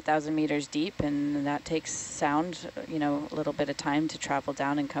 1,000 to 4,000 meters deep, and that takes sound, you know, a little bit of time to travel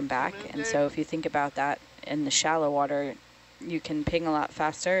down and come back. And so if you think about that in the shallow water, you can ping a lot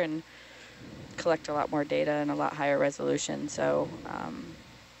faster and collect a lot more data and a lot higher resolution. So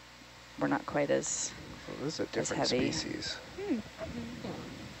we're not quite as well, this is a different species.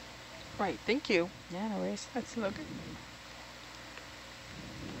 Right, thank you. Yeah, no worries. Let's look.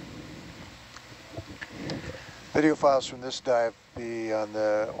 Video files from this dive be on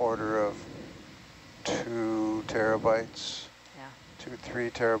the order of 2 terabytes. Yeah.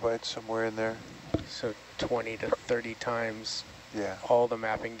 2-3 terabytes, somewhere in there. So 20 to 30 times all the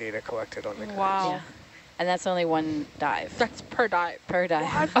mapping data collected on the cruise. Wow. Yeah. And that's only one dive. That's per dive. Per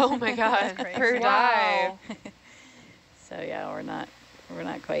dive. Oh my God, per dive. So yeah, we're not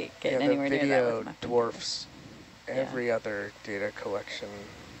quite getting anywhere near that. The video dwarfs every other data collection.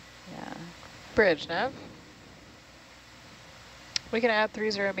 Yeah. Bridge, Nav. We can add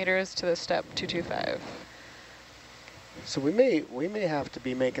 30 meters to the step 225. So we may have to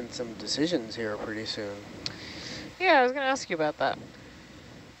be making some decisions here pretty soon. Yeah, I was going to ask you about that.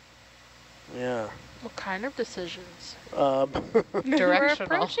 Yeah. What kind of decisions? Directional. We're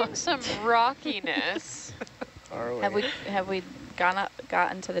approaching some rockiness. Are we? Have we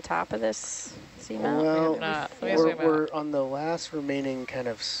gotten to the top of this seamount? Well, we're on the last remaining kind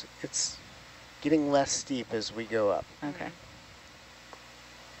of. It's getting less steep as we go up. Okay.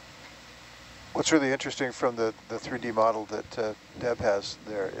 What's really interesting from the 3D model that Deb has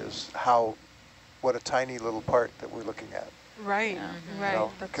there is what a tiny little part that we're looking at. Right, right. You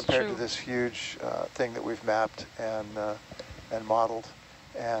know, that's compared true. to this huge thing that we've mapped and modeled,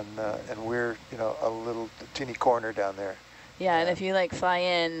 and we're a little teeny corner down there. Yeah, and if you like fly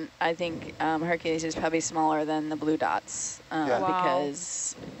in, I think Hercules is probably smaller than the blue dots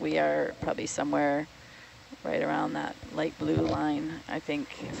because we are probably somewhere right around that light blue line. I think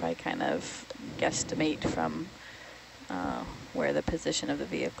if I kind of guesstimate from where the position of the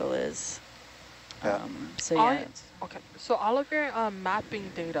vehicle is. So yeah. Okay, so all of your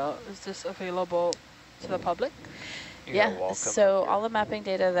mapping data, is this available to the public? Yeah, so all the mapping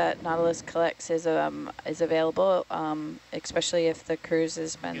data that Nautilus collects is available, especially if the cruise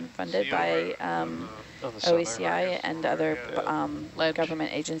has been funded by OECI and other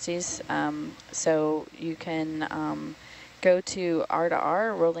government agencies. So you can go to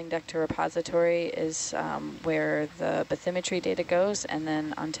R2R, Rolling Deck to Repository is where the bathymetry data goes, and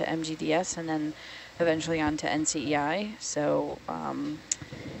then onto MGDS, and then eventually onto NCEI. So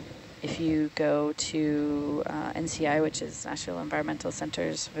if you go to NCI, which is National Environmental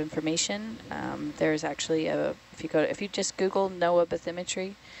Centers of Information, there's actually if you just Google NOAA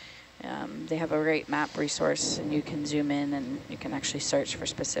bathymetry, they have a great map resource, and you can zoom in and you can actually search for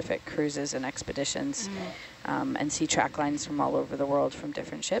specific cruises and expeditions and see track lines from all over the world from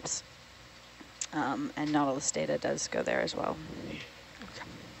different ships. And Nautilus data does go there as well.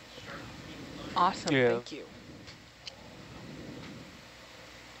 Awesome, thank you.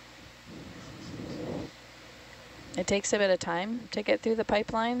 It takes a bit of time to get through the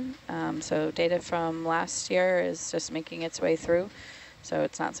pipeline. So data from last year is just making its way through. So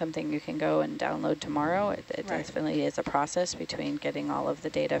it's not something you can go and download tomorrow. It definitely is a process between getting all of the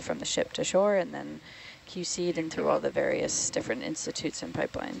data from the ship to shore and then QCed and through all the various different institutes and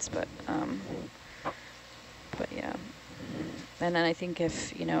pipelines. But yeah. And then I think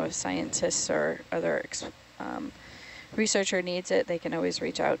if, if scientists or other researcher needs it, they can always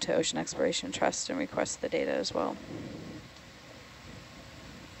reach out to Ocean Exploration Trust and request the data as well.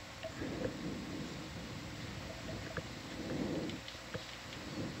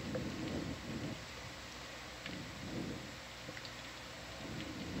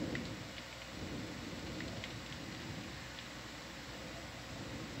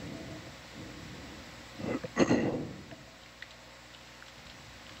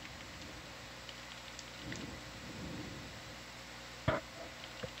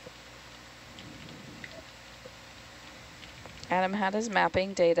 Adam, how does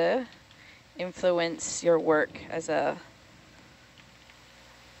mapping data influence your work as a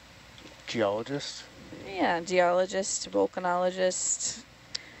geologist? Yeah, geologist, volcanologist,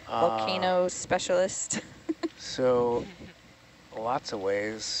 volcano specialist. So, lots of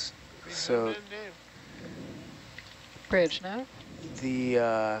ways. So, bridge, no?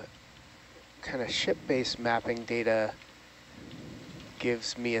 The kind of ship-based mapping data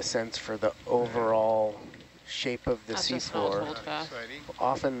gives me a sense for the overall shape of the seafloor.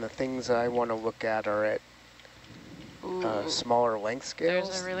 Often the things I want to look at are at smaller length scales.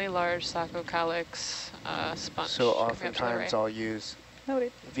 There's a really large Saccocalux sponge. So oftentimes I'll use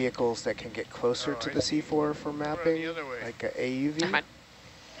vehicles that can get closer to the seafloor for mapping, like a AUV.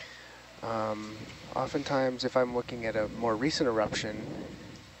 Oftentimes if I'm looking at a more recent eruption,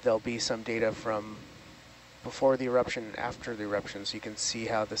 there'll be some data from before the eruption and after the eruption, so you can see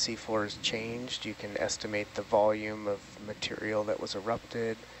how the seafloor has changed. You can estimate the volume of material that was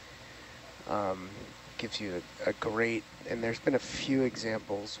erupted. Gives you a great, and there's been a few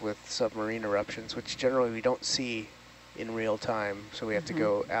examples with submarine eruptions, which generally we don't see in real time, so we have to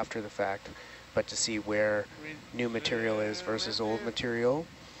go after the fact, but to see where new material is versus old material.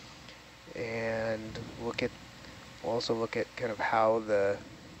 And also look at kind of how the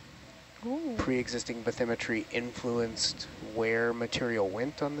pre-existing bathymetry influenced where material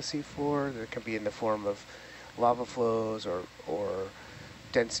went on the seafloor. That can be in the form of lava flows or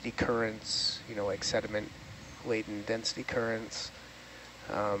density currents, like sediment-laden density currents.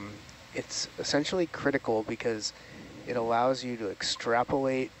 It's essentially critical because it allows you to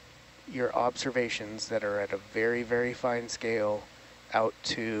extrapolate your observations that are at a very, very fine scale out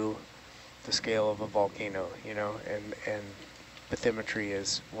to the scale of a volcano, and bathymetry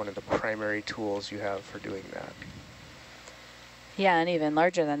is one of the primary tools you have for doing that. Yeah, and even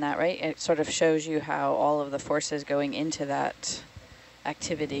larger than that, right? It sort of shows you how all of the forces going into that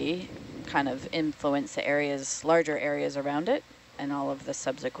activity kind of influence the larger areas around it, and all of the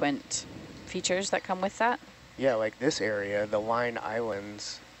subsequent features that come with that. Yeah, like this area, the Line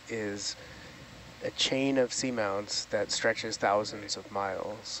Islands is a chain of seamounts that stretches thousands of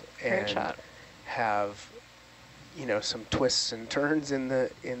miles and have some twists and turns in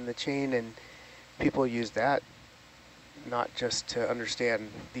the chain, and people use that not just to understand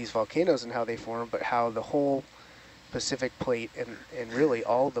these volcanoes and how they form, but how the whole Pacific plate and really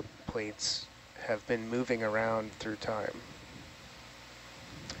all the plates have been moving around through time.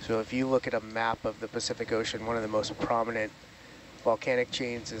 So if you look at a map of the Pacific Ocean, one of the most prominent volcanic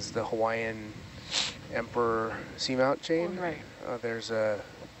chains is the Hawaiian Emperor Seamount chain. Oh, right. There's a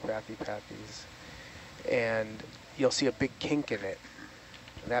Bathypathes, and you'll see a big kink in it.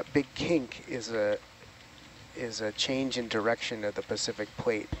 That big kink is a change in direction of the Pacific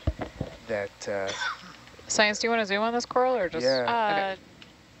plate. That Science, do you want to zoom on this coral or just? yeah. Okay.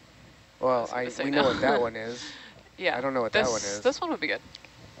 Well, we know what that one is. Yeah. I don't know what that one is. This one would be good.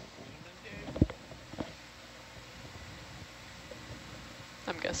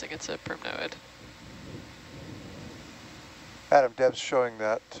 I'm guessing it's a primnoid. Adam, Deb's showing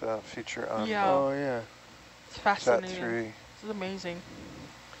that feature on Yeah. Oh yeah. It's fascinating. Sat-3. This is amazing.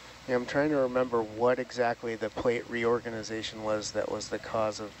 Yeah, I'm trying to remember what exactly the plate reorganization was that was the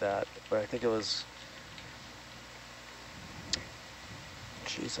cause of that, but I think it was.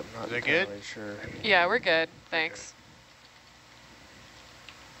 Jeez, I'm not entirely sure. Yeah, we're good. Thanks.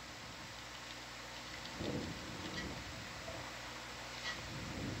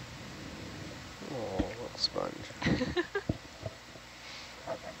 Oh, little sponge.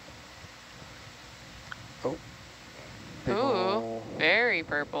 Oh. Big Ooh, ol' very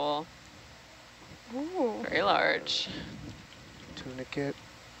purple. Ooh. Very large. tunicate.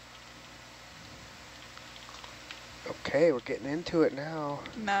 Okay, we're getting into it now.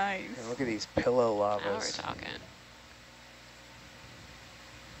 Nice. And look at these pillow Now we're lavas. talking.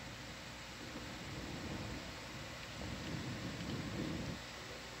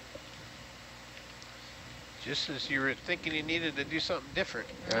 Just as you were thinking you needed to do something different.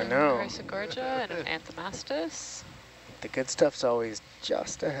 I know. Chrysogorgia and an Anthomastus. The good stuff's always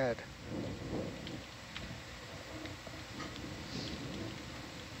just ahead.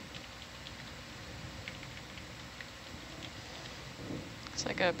 It's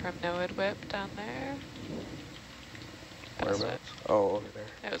like a primnoid whip down there. Past it. Whereabouts? Oh, over there.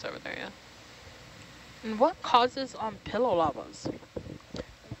 It was over there, yeah. And what causes pillow lavas?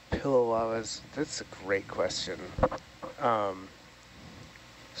 Pillow lavas, that's a great question.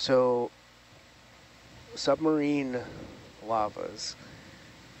 So submarine lavas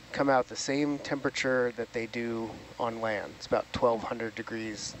come out the same temperature that they do on land. It's about 1200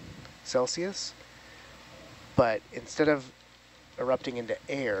 degrees Celsius. But instead of erupting into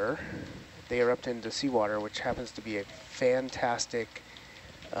air, they erupt into seawater, which happens to be a fantastic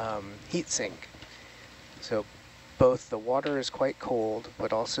heat sink. So both the water is quite cold,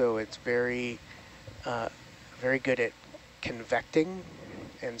 but also it's very, very good at convecting,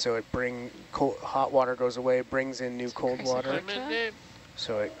 and so it hot water goes away, brings in new cold water,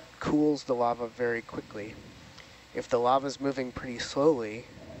 so it cools the lava very quickly. If the lava is moving pretty slowly,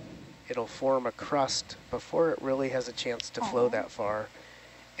 it'll form a crust before it really has a chance to flow that far,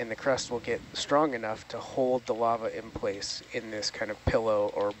 and the crust will get strong enough to hold the lava in place in this kind of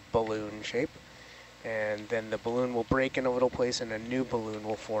pillow or balloon shape. And then the balloon will break in a little place and a new balloon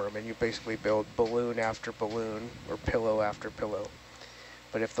will form, and you basically build balloon after balloon or pillow after pillow.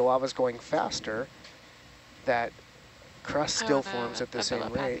 But if the lava's going faster, that crust still forms at the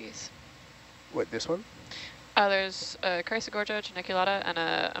same rate. What, this one? There's a Chrysogorgia, Chaunocops, and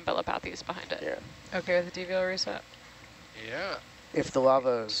a Umbellapathes behind it. Yeah. Okay with the devial reset? Yeah. If the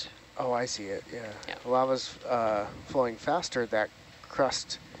lava's, oh, I see it, yeah. Yeah. The lava's flowing faster, that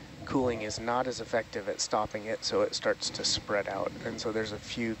crust cooling is not as effective at stopping it, so it starts to spread out. And so there's a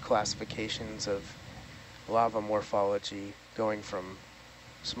few classifications of lava morphology going from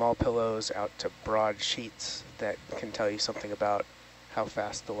small pillows out to broad sheets that can tell you something about how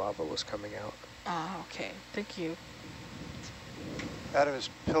fast the lava was coming out. Ah, okay. Thank you. Adam,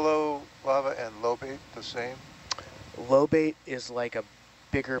 is pillow lava and lobate the same? Lobate is like a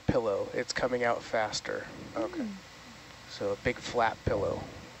bigger pillow. It's coming out faster. Okay. So a big flat pillow.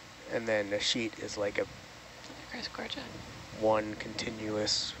 And then a sheet is like a Chrysogorgia. one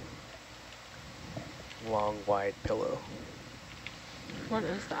continuous long wide pillow. What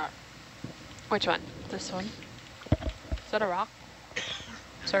is that? Which one? This one? Is that a rock?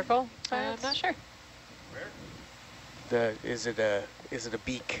 Circle? I'm not sure. Is it a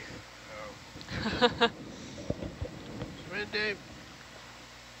beak? Come in, Dave.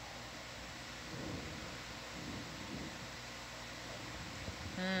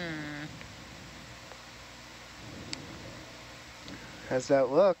 How's that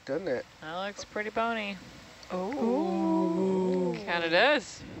look, doesn't it? That looks pretty bony. Ooh. Kind of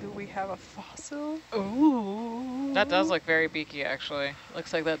does. Do we have a fossil? Ooh. That does look very beaky, actually.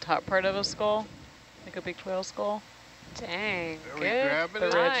 Looks like that top part of a skull, like a beaked whale skull. Dang, Are we good. grabbing The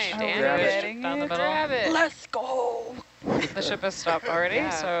it? ridge. Are Dan. we Grab it. getting Down the it? middle. Grab it. Let's go. The ship has stopped already, Yeah,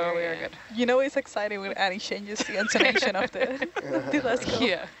 so we are period. good. You know it's exciting when Annie changes the intonation of the let's go.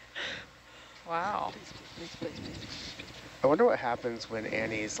 Yeah. Wow. I wonder what happens when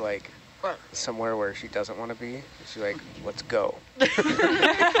Annie's like somewhere where she doesn't want to be. She's like, let's go.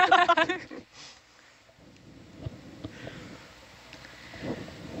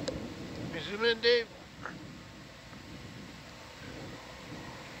 Zoom in, Dave.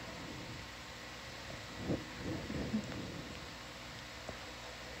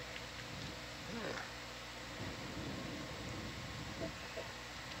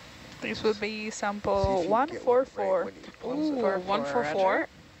 This would be sample 144. Right, Ooh, 144.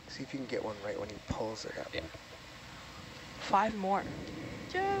 see if you can get one right when he pulls it up. Yeah. 5 more.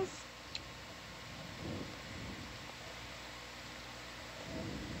 Yes.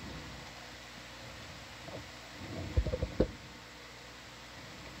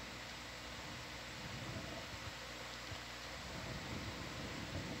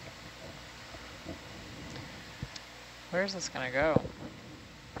 Where's this gonna go?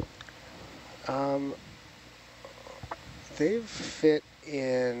 They've fit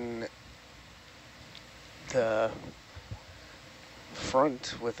in the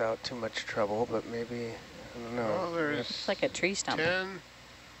front without too much trouble, but maybe, I don't know. Oh, there's It's like a tree stump. 10,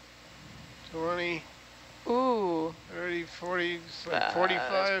 20, Ooh. 30, 40, it's like That's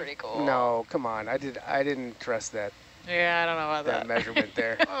 45. pretty cool. No, come on. I didn't trust that Yeah, I don't know about that. measurement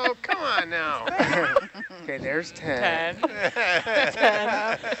there. Oh, come on now. Okay, there's 10. 10. This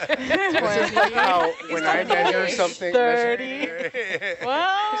is like how when I measure something, 30.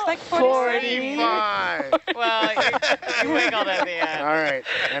 Well, It's like 45. well, you wiggled at the end. all right,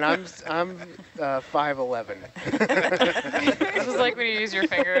 and I'm 5'11". This is like when you use your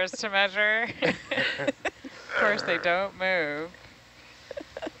fingers to measure. Of course, they don't move.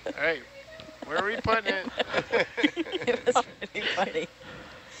 All right, where are we putting it? It was pretty funny.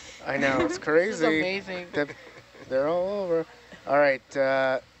 I know, it's This is crazy. amazing. They're all over. All right,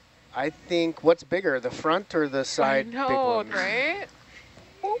 I think, what's bigger, the front or the side big No, ones? right?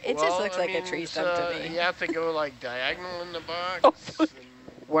 It just looks like a tree stump to me. You have to go like diagonal in the box. And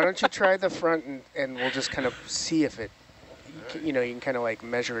Why don't you try the front and we'll just kind of see if it, you know, you can kind of like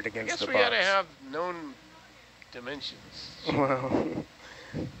measure it I against guess the we box. gotta have known dimensions.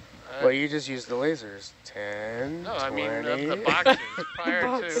 Well, you just use the lasers. 10, No, I 20. mean of the boxes prior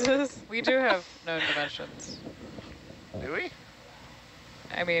to. We do have known dimensions. Do we?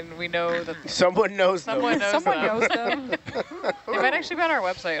 I mean, we know that Someone knows them. someone knows Someone them. knows them. It might actually be on our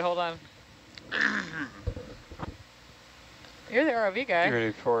website. Hold on. You're the ROV guy. You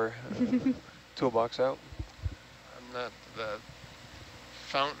ready for toolbox out? I'm not the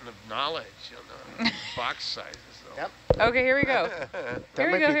fountain of knowledge on the box sizes, though. Yep. Okay, here we go. That Here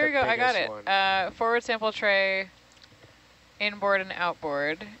we might go, be here the we go. I got biggest it. one. Forward sample tray, inboard and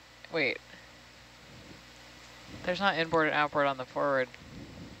outboard. Wait. There's not inboard and outboard on the forward.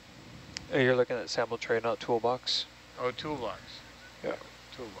 Oh, you're looking at sample tray, not toolbox. Oh, toolbox. Yeah.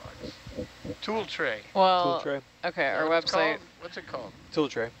 Toolbox. Tool tray. Well, Tool tray. okay, Is that our what it's website. called? What's it called? Tool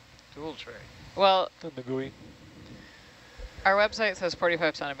tray. Tool tray. Well, And the GUI. our website says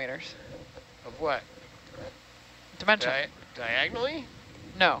 45 centimeters. Of what? Dimension. Diagonally?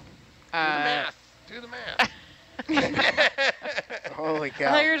 No. Do the math. Do the math. Holy I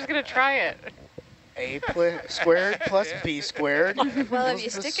cow. thought you were just going to try it. A squared plus B squared. Well, if you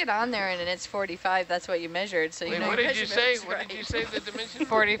stick it on there and it's 45, that's what you measured. So you Wait, know what your did you say? measurement's What right. did you say the dimension?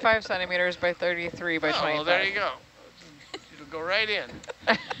 45 centimeters by 33 by 25. well, there you go. It'll go right in.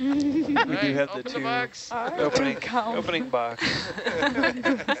 We do have open the the two box. opening box.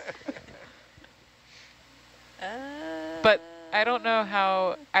 But I don't know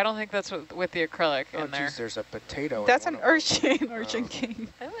how, I don't think that's with the acrylic Oh, in there. geez, there's a potato. That's in an one of them. urchin, urchin king.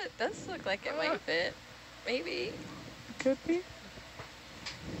 Oh, it does look like it might fit. Maybe. Could be.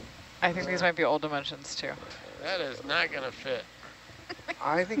 I think these might be old dimensions too. That is not going to fit.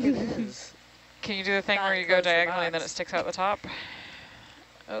 I think it is. Can you do the thing Not where you go close the diagonally and then it box. sticks out the top?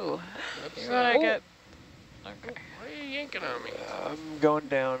 Oh, That's, you want to get, okay. why are you yanking on me? I'm going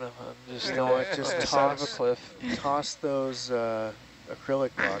down. I'm just You know what? Just on the side of a toss, cliff. toss those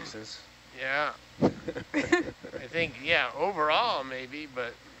acrylic boxes. Yeah. I think, yeah, overall maybe,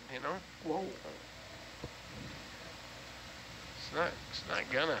 but, you know. Whoa. It's not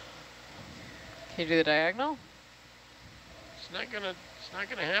gonna. Can you do the diagonal? It's not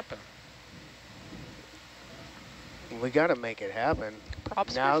gonna happen. We got to make it happen.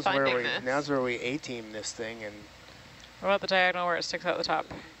 Props Now's for where finding we this. now's where we A-team this thing and What about the diagonal where it sticks out the top?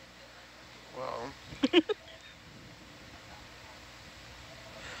 Well.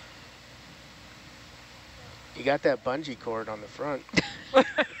 you got that bungee cord on the front.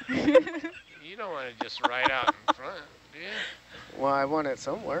 You don't want to just ride out in front, do you? Well, I want it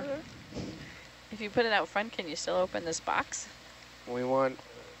somewhere. If you put it out front, can you still open this box? We want,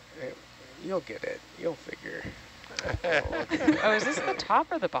 you'll get it. You'll figure. Oh, is this the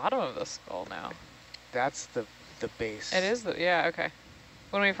top or the bottom of the skull now? That's the base. It is yeah, okay.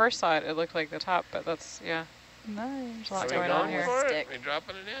 When we first saw it, it looked like the top, but that's, yeah. Nice. A lot Are we going on going here. for it? Stick. Are we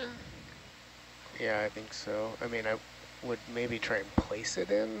dropping it in? Yeah, I think so. I mean, I would maybe try and place it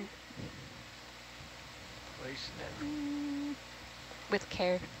in. Place it in. With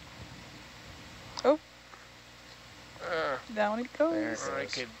care. Down it There it goes. Or I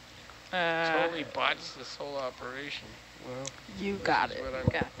goes. could totally botch this whole operation. Well, You got it. What I'm-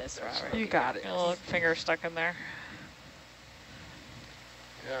 Got this, Robert. You got it. A little finger stuck in there.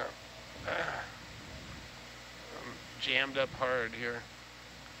 Yeah. I'm jammed up hard here.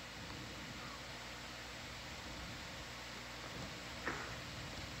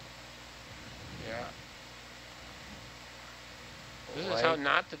 Yeah. This is how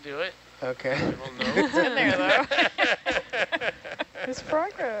not to do it. okay. I don't know. It's in there, though. It's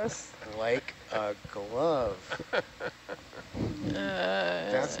progress. Like a glove.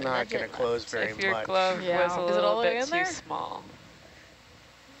 That's not going to close very If your much. glove Yeah. was a Is it little all the way bit in too there? small.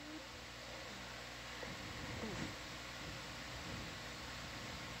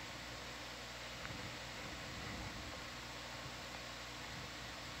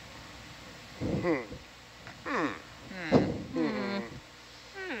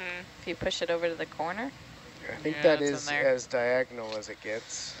 If you push it over to the corner. I think Yeah, that it's is in there. as diagonal as it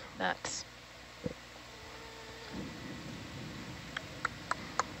gets. Nuts.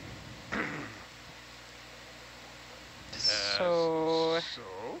 So,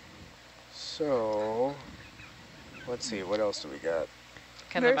 So, let's see, what else do we got?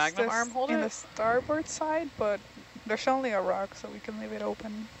 can the There's magnum this arm hold in it? the starboard side, but there's only a rock, so we can leave it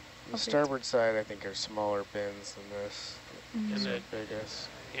open. The Okay. starboard side, I think, are smaller bins than this. Mm. These And are it- biggest.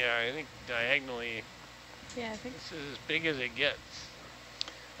 Yeah, I think diagonally, Yeah, I think this is as big as it gets.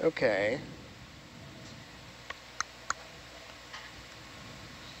 Okay.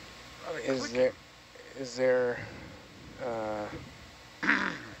 Is there,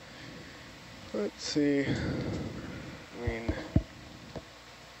 let's see,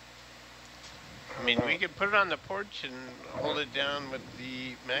 I mean, we could put it on the porch and hold it down with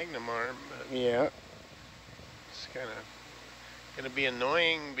the magnum arm. But yeah, it's kind of going to be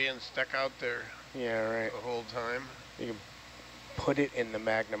annoying being stuck out there yeah, right. the whole time. You can put it in the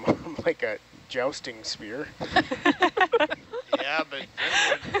magnum arm like a jousting spear. Yeah, but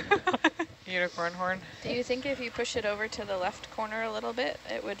then Unicorn horn? Do you think if you push it over to the left corner a little bit,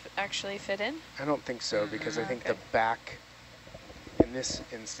 it would actually fit in? I don't think so, because I think Okay. the back, in this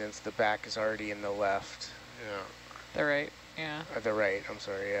instance, the back is already in the left. yeah. The right, yeah. Or the right, I'm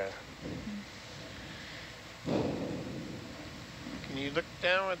sorry, yeah. Can you look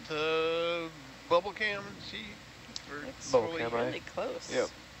down at the bubble cam and see? if we're It's Bubble fully- cam, right? really close. Yep.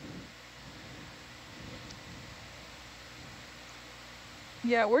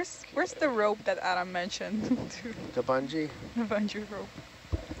 Yeah, where's the rope that Adam mentioned? To The bungee, the bungee rope.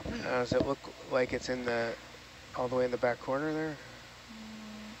 does it look like it's in the, all the way in the back corner there?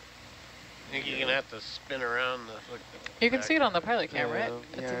 I think you're going to have to spin around the... Look, You can see it on the pilot cam, right?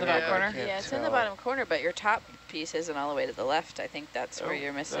 It's Yeah, in the yeah, back I corner. can't Yeah, it's in the tell. bottom corner, but your top piece isn't all the way to the left. I think that's where Oh,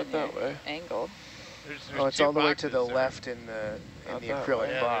 you're missing not your that way. angle. There's Oh, it's two all the way to boxes the there. left in the Not that acrylic way.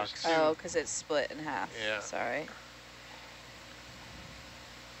 Yeah, box. there's two. Oh, because it's split in half. Yeah. Sorry.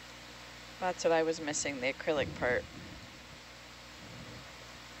 That's what I was missing, the acrylic part.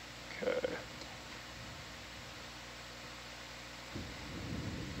 Okay.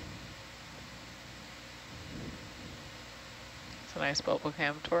 It's a nice bubble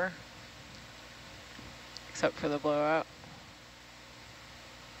cam tour. Except for the blowout.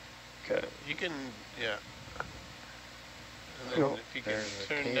 Okay. You can, yeah. And then Oh, if you can there's the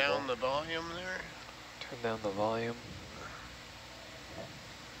turn cable. down the volume there. Turn down the volume.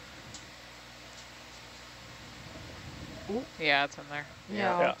 Yeah, it's in there.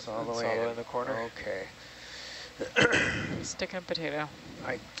 Yeah. It's all the it's way all the way in. in the corner. Okay. Stick and potato.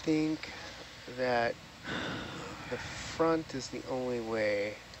 I think that the front is the only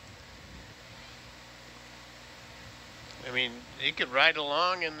way. I mean, you could ride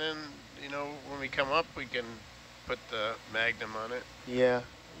along and then, you know, when we come up, we can put the magnum on it. Yeah.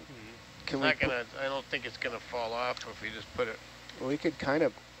 It's Can we? not gonna, I don't think it's gonna fall off if we just put it. We could kind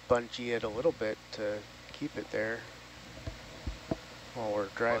of bungee it a little bit to keep it there while we're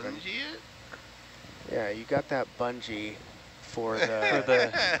driving. Bungee it? Yeah, you got that bungee for the.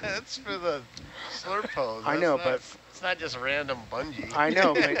 That's for the slurp hose. I know, but it's not just random bungee. I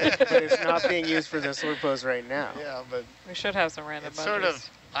know, but it's not being used for the slurp hose right now. Yeah, but We should have some random it's sort of bungees.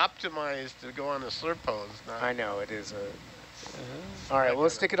 optimized to go on a slurp hose. I know, it is a... All right, we'll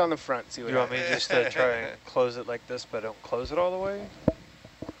stick it on the front, see what you want me just to try and close it like this, but don't close it all the way?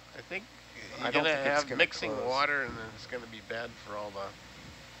 I think you're going to have mixing water, and then it's going to be bad for all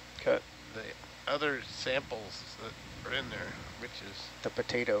the other samples that are in there, which is... The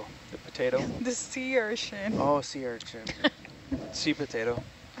potato. The potato? The sea urchin. Oh, sea urchin. Sea potato.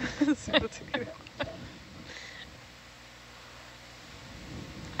 Sea potato.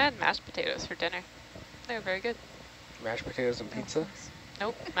 I had mashed potatoes for dinner. They were very good. Mashed potatoes and pizza?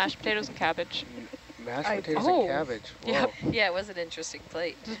 Nope, mashed potatoes and cabbage. Mashed potatoes and cabbage. Whoa. Yep. Yeah, it was an interesting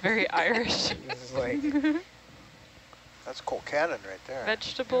plate. It was very Irish. This is like... That's Cole Cannon right there.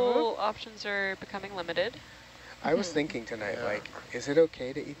 Vegetable options are becoming limited. I was thinking tonight, like, is it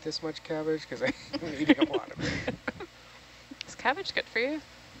okay to eat this much cabbage? Because I'm eating a lot of it. Is cabbage good for you?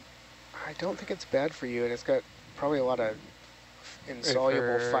 I don't think it's bad for you, and it's got probably a lot of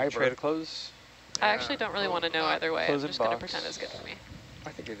insoluble fiber. Tray to close? I actually don't really want to know either way. I'm Close just going to pretend it's good for me. I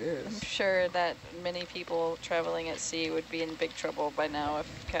think it is. I'm sure that many people traveling at sea would be in big trouble by now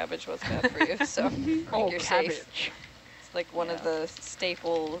if cabbage was bad for you. So I think you're cabbage. safe. It's like one of the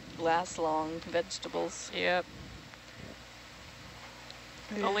staple last long vegetables. Yep.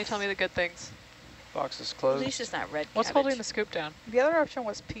 Only tell me the good things. Box is At closed. least it's not red What's cabbage. holding the scoop down? The other option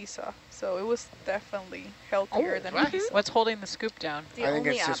was pizza, so it was definitely healthier than pizza. What's holding the scoop down? The I think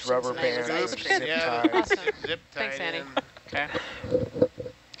only it's just option rubber tonight was bands, ice cream. zip Yeah, ties. Awesome. zip Thanks, tied Annie. in. Okay.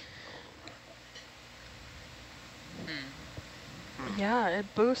 Yeah, it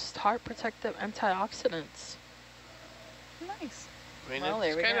boosts heart protective antioxidants. Nice. I mean, Well, there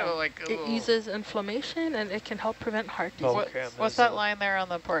it's we kind go. of like a It little... eases inflammation and it can help prevent heart disease. Okay, What's that line there on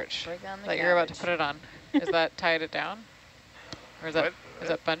the porch Break down the that you're about to cabbage. put it on? Is that tied it down? Or is that What? is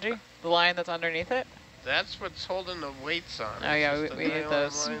that bungee? The line that's underneath it? That's what's holding the weights on. Oh, yeah, It's just we a need nylon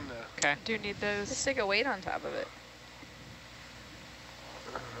those. line to- Okay. Do you need Just those? stick a weight on top of it.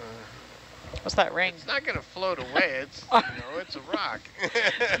 What's that ring? It's not going to float away. It's, you know, it's a rock.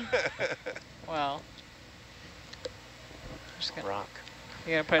 Well, I'm just gonna, Rock.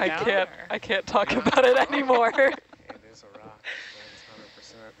 you gonna put it down? or- I can't talk about it anymore. It is a rock.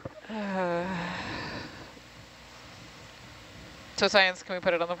 That's 100%. So science, can we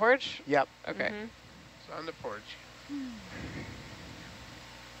put it on the porch? Yep. Okay. It's on the porch. We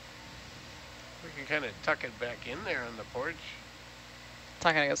can kind of tuck it back in there on the porch. It's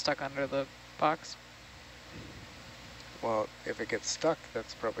not gonna get stuck under the box. Well, if it gets stuck,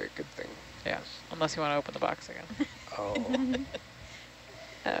 that's probably a good thing. Yeah, unless you want to open the box again. Oh.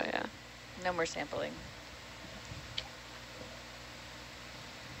 Oh, yeah. No more sampling.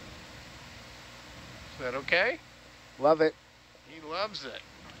 Is that okay? Love it. He loves it.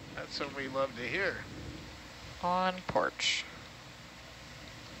 That's what we love to hear. On porch.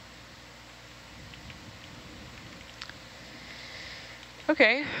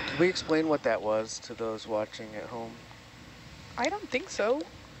 Okay. Did we explain what that was to those watching at home? I don't think so.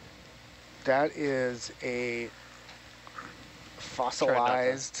 That is a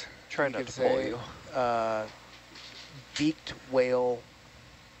fossilized, Try you not could to pull say, you. beaked whale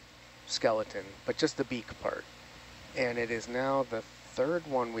skeleton, but just the beak part. And it is now the third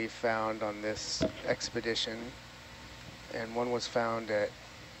one we found on this expedition, and one was found at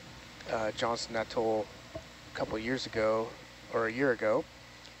Johnston Atoll a couple years ago, or a year ago.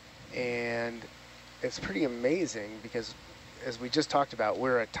 And it's pretty amazing because, as we just talked about,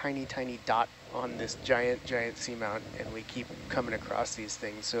 we're a tiny, tiny dot on this giant, giant seamount, and we keep coming across these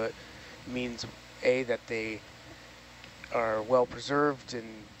things. So it means, A, that they are well preserved, and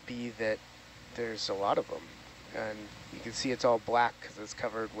B, that there's a lot of them. And you can see it's all black because it's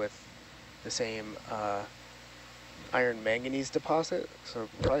covered with the same iron manganese deposit. So it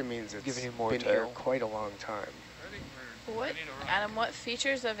probably means it's Giving you more been here tail. quite a long time. What, Adam, what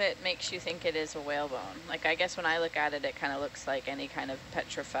features of it makes you think it is a whale bone? Like, I guess when I look at it, it kind of looks like any kind of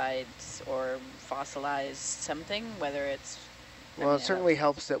petrified or fossilized something, whether it's... Well, it certainly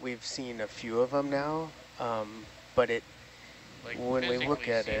helps that we've seen a few of them now, but it, Like when we look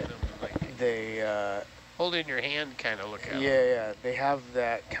physically at see it, them, like they, hold in your hand kind of look at them. yeah, they have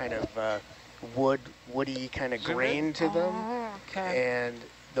that kind of woody kind of Zoom in. grain to them, Okay. and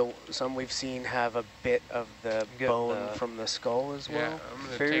some we've seen have a bit of the Get bone the- from the skull as Yeah, well. I'm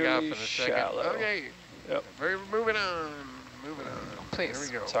going to take off in a Fairly second. shallow. Okay, Yep. moving on, moving on. Please.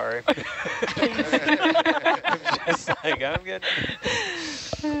 There we go. Sorry. I'm just like, I'm getting...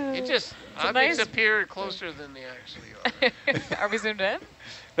 It just, objects appear closer than they actually are. Are we zoomed in?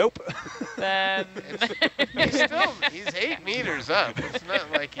 Nope. Then He's 8 meters up. It's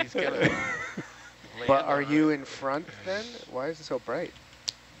not like he's going to But are you in front then? Why is it so bright?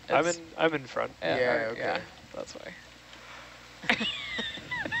 I'm in front. Yeah, okay. Yeah, that's why.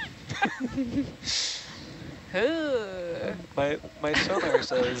 My sonar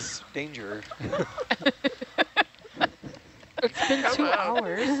says danger. It's been 2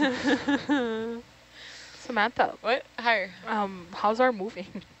 hours. Samantha. What? Hi. How's our moving?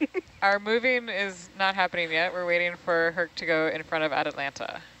 Our moving is not happening yet. We're waiting for Herc to go in front of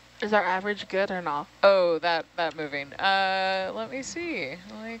Atalanta. Is our average good or not? Oh, that moving. Let me see.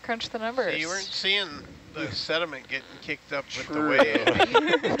 Let me crunch the numbers. So you weren't seeing the sediment getting kicked up with the wave.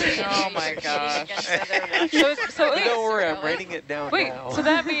 Oh my gosh. So don't worry, I'm writing it down now. So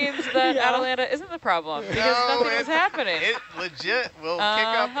that means that Atalanta isn't the problem because nothing is happening. It legit will kick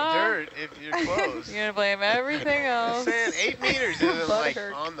up the dirt if you're close. You're gonna blame everything else. I'm saying 8 meters isn't like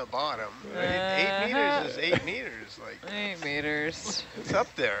on the bottom. 8 meters is 8 meters. Like 8 meters. It's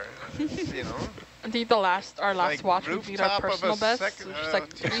up there. You know. I think our last like watch we beat our personal best, which is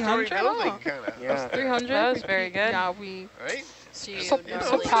like 300. Building, kinda. Yeah. 300. That was very good. Yeah, we. Right? Do you So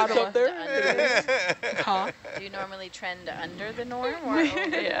normally proud of trend us. under? Huh? Do you normally trend under the norm or over?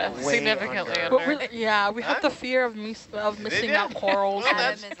 Yeah, Way significantly under. under. Yeah, we have the fear of missing out corals. Well,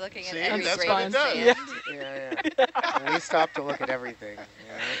 Adam is looking at see, every that's grain what it of does. sand. Yeah. And we stopped to look at everything. You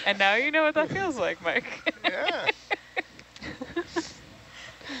know? And now you know what that feels like, Mike. Yeah.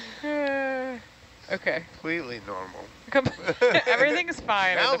 Okay. Completely normal. Everything's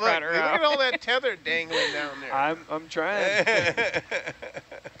fine Now in the look, front look row. at all that tether dangling down there. I'm trying.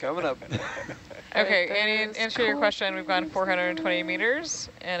 Coming up. Okay, and to answer your question, we've gone 420 meters,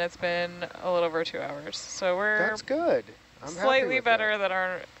 and it's been a little over 2 hours. So we're That's good. I'm happy slightly with better that. than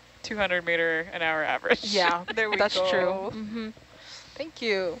our 200 meter an hour average. Yeah, that's go. true. Thank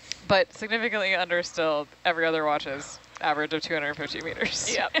you. But significantly under still every other watch's average of 250 meters.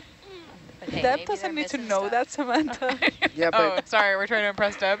 Yep. But hey, Deb maybe doesn't they're need to missing know stuff. that, Samantha. Yeah, Oh, but sorry, we're trying to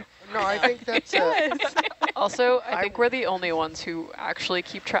impress Deb. no, I think that's Also, I I think we're the only ones who actually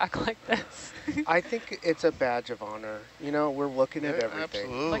keep track like this. I think it's a badge of honor. You know, we're looking at everything.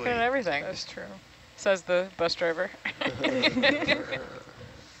 Absolutely. Looking at everything. That's true. Says the bus driver.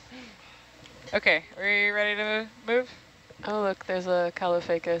 Okay, are you ready to move? Oh, look, there's a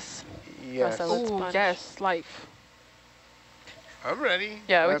Caulophacus. Yes. Marcellus Oh, sponge. yes, life. I'm ready.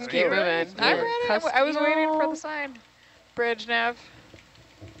 Yeah, we Let's can keep do it. moving. I'm Yeah. ready. I was waiting for the sign. Bridge nav.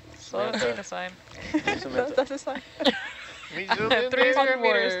 Still haven't seen a sign. Samantha. That's a sign. We zoom in 30 there. square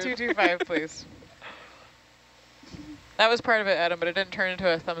meters, Onward. 225, please. That was part of it, Adam, but it didn't turn into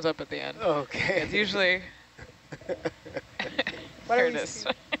a thumbs up at the end. Okay. It's usually... What Here are it we is.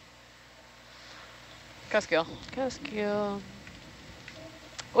 seeing? Cuskill. Cuskill.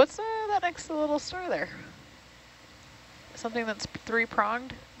 What's that next to the little star there? Something that's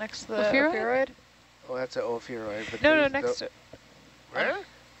three-pronged next to the Ophiuroid? Ophiuroid? Oh, that's an Ophiuroid. But No, there's next to Where?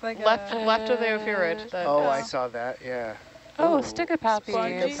 Like left of the Ophiuroid. that- Oh, I saw that. Yeah. Oh, Ooh, Stickopathes.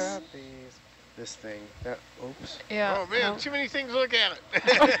 Stickopathes. This thing. That. Oops. Yeah. Oh man, too many things to look at it.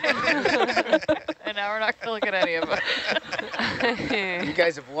 And now we're not going to look at any of them. You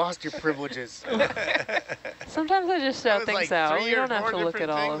guys have lost your privileges. Sometimes I just That shout was things like out. 3 We or don't have 4 to look at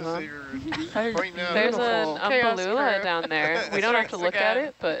different all of things them. that you're pointing out. There's an Beautiful. Chaos Umbellapathes crew. down there. We don't have to look at Again.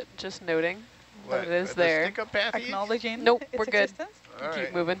 it, but just noting What, that it is the there. Stickopathes? acknowledging Nope, its we're good. existence. All Keep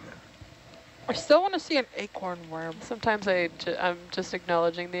right. moving. I still want to see an acorn worm. Sometimes I'm just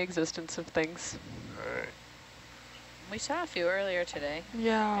acknowledging the existence of things. All right. We saw a few earlier today.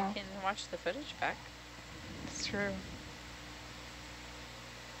 Yeah. You can watch the footage back. It's true.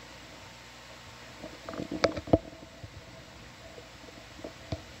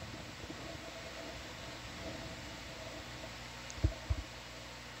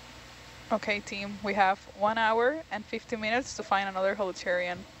 Okay, team, we have 1 hour and 50 minutes to find another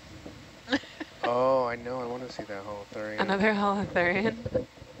Holothurian. Oh, I know. I want to see that whole thing. Another Holothurian.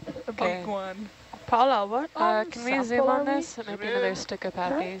 A Okay. big one. Paula, what? Can we zoom sample on are we? this? It might be another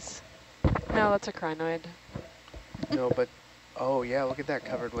Stickopathes. No, that's a crinoid. No, but oh yeah, look at that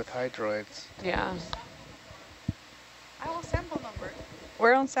covered with hydroids. Yeah. Our sample number.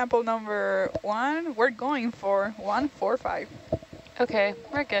 We're on sample number 1. We're going for 145. Okay,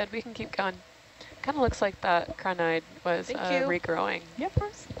 we're good. We can keep going. Kind of looks like that crinoid was Thank you. regrowing. Yeah, of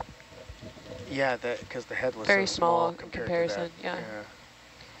course. Yeah, that because the head was Very so small small in compared comparison, to that. yeah.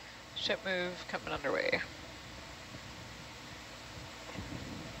 Ship move coming underway.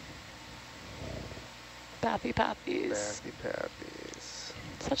 Pathies. Pathies.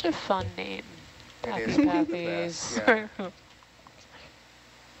 Such a fun name. It is Pathies. yeah.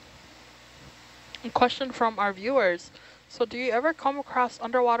 A question from our viewers. So do you ever come across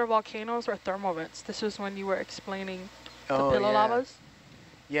underwater volcanoes or thermal vents? This is when you were explaining the pillow lavas.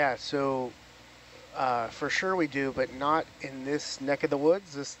 Yeah, so for sure we do, but not in this neck of the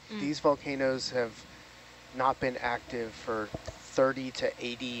woods. These volcanoes have not been active for 30 to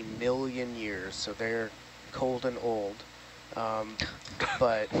 80 million years, so they're cold and old.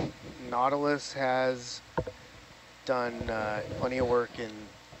 But Nautilus has done plenty of work in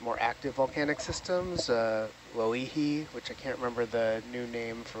more active volcanic systems. Loihi, which I can't remember the new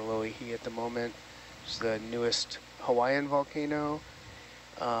name for Loihi at the moment, which is the newest Hawaiian volcano.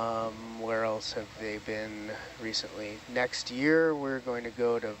 Where else have they been recently? Next year, we're going to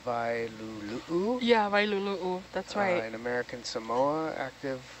go to Wailu'u. Yeah, Wailu'u, that's right. In American Samoa,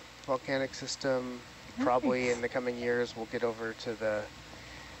 active volcanic system. Nice. Probably in the coming years, we'll get over to the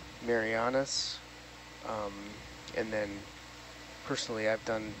Marianas. And then, personally, I've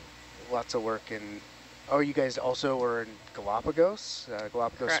done lots of work in... Oh, you guys also were in Galapagos?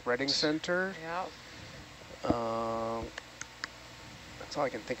 Galapagos Correct. Spreading Center. Yeah. That's all I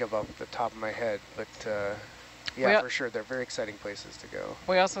can think of off the top of my head, but yeah, for sure, they're very exciting places to go.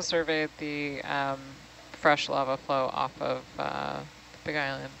 We also surveyed the fresh lava flow off of the Big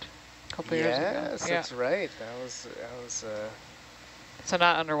Island a couple years ago. Yes, that's right. That was. So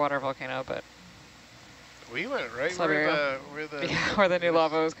not underwater volcano, but. We went right where the new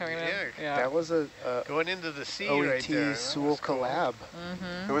lava was coming in. Yeah, that was a going into the sea OET right there. Sewell collab.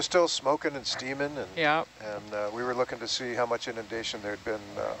 It was still smoking and steaming, and and we were looking to see how much inundation there'd been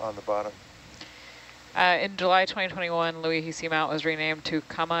on the bottom. In July 2021, Loihi Seamount was renamed to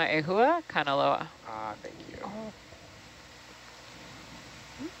Kamaehua Kanaloa. Ah, thank you.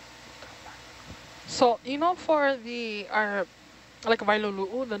 So, you know, for like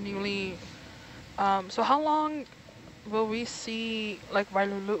Wailu'u, the newly, so how long will we see like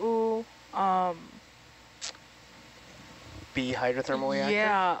Wailu'u be hydrothermally active?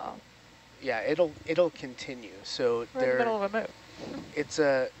 Yeah. Yeah, it'll continue. So we're in the middle of a move. It's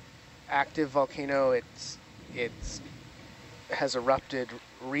a active volcano. It's has erupted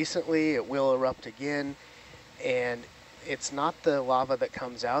recently. It will erupt again, and it's not the lava that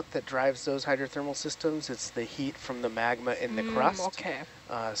comes out that drives those hydrothermal systems. It's the heat from the magma in the crust. Okay.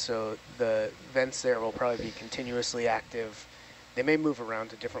 So the vents there will probably be continuously active. They may move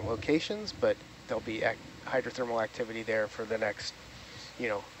around to different locations, but there'll be hydrothermal activity there for the next,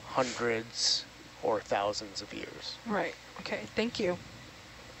 hundreds or thousands of years. Right. Okay. Thank you.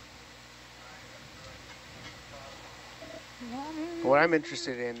 What I'm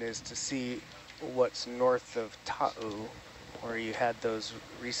interested in is to see what's north of Ta'u, where you had those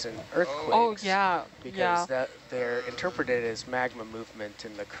recent earthquakes. Oh, yeah. Because they're interpreted as magma movement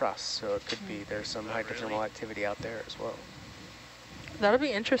in the crust, so it could be there's some hydrothermal activity out there as well. That'll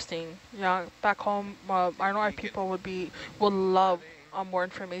be interesting. Yeah, back home, I know our people would love more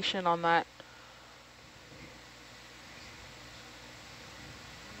information on that.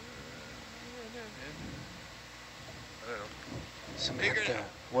 Samantha,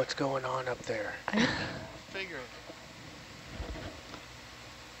 what's going on up there?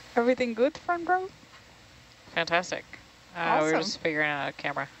 Everything good, front row? Fantastic. Awesome. We were just figuring out a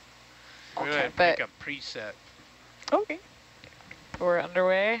camera. We're going to make a preset. Okay. We're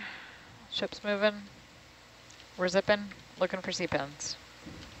underway. Ship's moving. We're zipping, looking for sea pens.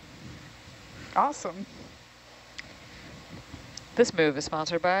 Awesome. This move is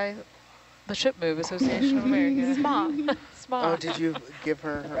sponsored by the Ship Move Association of America. Smart. Oh, did you give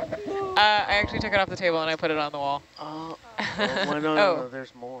her? I actually took it off the table and I put it on the wall. Oh, no,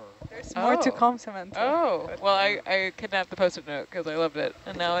 there's more. There's more to come, Samantha. Oh, well, I kidnapped the Post-it note because I loved it,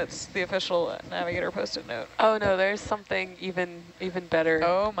 and now it's the official Navigator Post-it note. Oh no, there's something even better.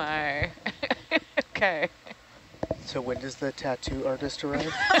 Oh my. Okay. So when does the tattoo artist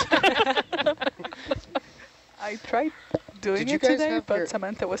arrive? I tried doing it today, but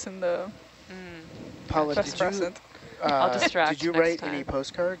Samantha was in the Paula, I'll distract did you write any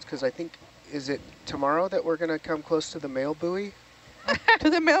postcards? Because I think, is it tomorrow that we're going to come close to the mail buoy? To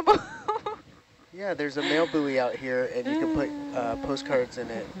the mail buoy? Yeah, there's a mail buoy out here, and you can put postcards in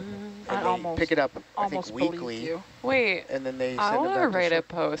it. And they pick it up, I think, weekly. Wait, and then they I send want to write a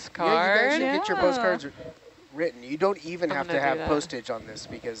postcard. Yeah, you guys should get your postcards written. You don't even have to have postage on this,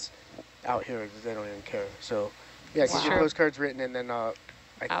 because out here they don't even care. So, yeah, get your postcards written, and then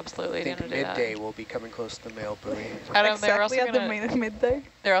I think midday will be coming close to the mail buoy. Adam, exactly at the midday?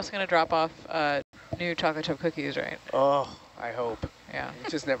 They're also going to drop off new chocolate chip cookies, right? Oh, I hope. Yeah. You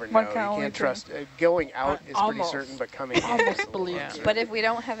just never know. You can't trust. Going out is pretty certain, but coming in. Almost believe you. But if we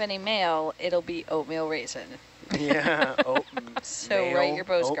don't have any mail, it'll be oatmeal raisin. Yeah. So write your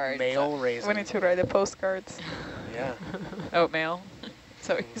postcards. Oatmeal raisin. We need to write the postcards. Yeah. Oatmeal.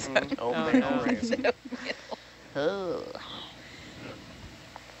 So he said. Oatmeal raisin. Oh.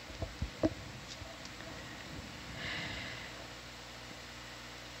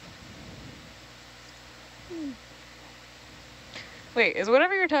 Wait, is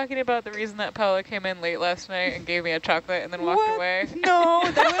whatever you're talking about the reason that Paula came in late last night and gave me a chocolate and then walked away? No,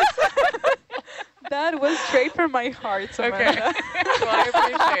 that was straight from my heart, Samantha. Okay. Well,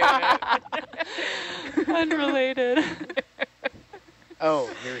 I appreciate it. Unrelated. Oh,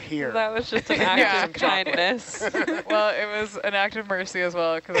 you're here. That was just an act of kindness. Well, it was an act of mercy as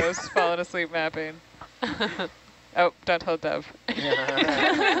well because I was falling asleep mapping. Oh, don't tell Dev.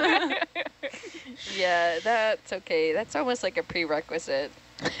 Yeah, that's okay. That's almost like a prerequisite.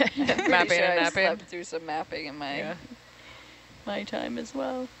 Mapping sure and I napping. slept through some mapping in my my time as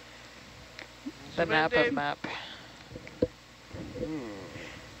well. The nap of map.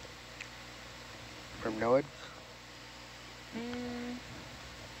 From Noad?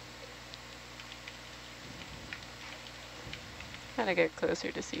 Gotta get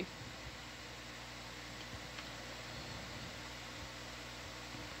closer to see.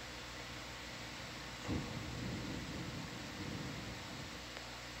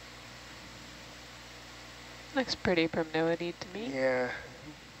 Looks pretty primnoidy to me. Yeah,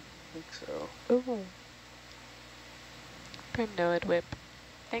 I think so. Ooh. Primnoid whip.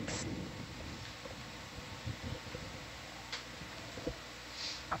 Thanks.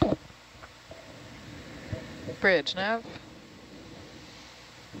 Bridge nav.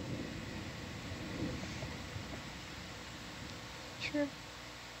 Sure.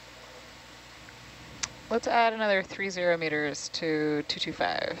 Let's add another 30 meters to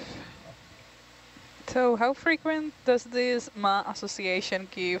 225. So how frequent does this MA association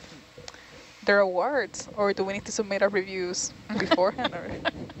give their awards, or do we need to submit our reviews beforehand, or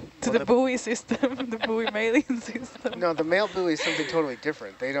to the buoy system, the buoy mailing system? No, the mail buoy is something totally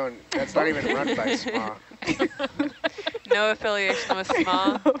different. They don't, that's not even run by SMA. No affiliation with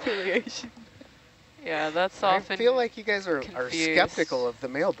SMA. No affiliation. Yeah, that's often I feel like you guys are confused. skeptical of the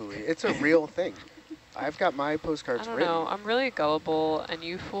mail buoy. It's a real thing. I've got my postcards I don't written. know. I'm really gullible, and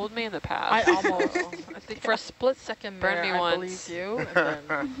you fooled me in the past. I almost. I think for a split second Burned there, me I once. believed you. And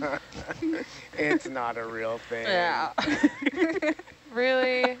then, It's not a real thing. yeah.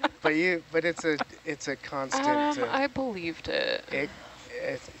 Really? But it's a constant. I believed it.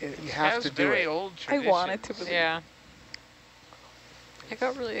 You have to do very it. old I traditions. wanted to believe. Yeah. I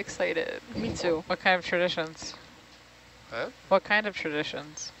got really excited. Me too. What kind of traditions? Huh? What kind of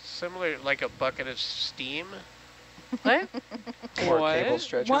traditions? Similar, like a bucket of steam. What? Or What? cable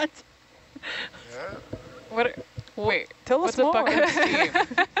stretcher. What? Yeah. What? Wait. Tell What's us a more. bucket of steam?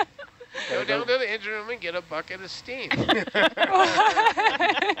 Go down to the engine room and get a bucket of steam.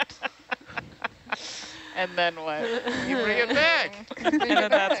 And then what? You bring it back. And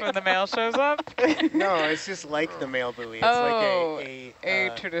then that's when the mail shows up? No, it's just like the mail buoy. It's Oh, like a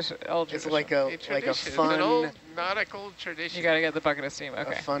a tradition. Old it's tradition. like a Tradition. fun An old nautical tradition. You gotta get the bucket of steam. a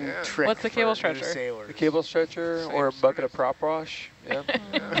Okay. fun Yeah. trick. What's the for cable new stretcher? sailors. The cable stretcher Same or a sort bucket of- of prop wash. Yeah.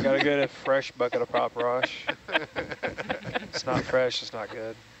 You gotta get a fresh bucket of prop wash. It's not fresh, it's not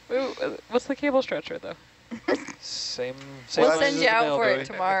good. Ooh, what's the cable stretcher though? Same We'll lines send as you the out mail for buoy. it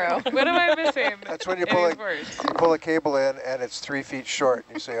tomorrow. What am I missing? That's when you in pull these it. words? You pull a cable in and it's 3 feet short.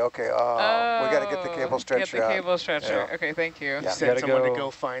 And you say, okay, we got to get the cable stretcher Get the out. cable stretcher. Yeah. Okay, thank you. Yeah. Send Gotta someone go- to go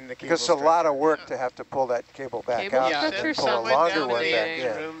find the cable Because it's a lot of work to have to pull that cable back Cable out stretcher and Send pull a someone longer down to one the back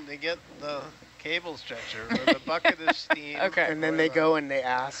engine in. room to get the cable stretcher or the bucket of steam. Okay. And then they go and they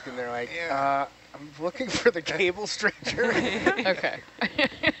ask and they're like, Yeah. I'm looking for the cable stretcher. Okay.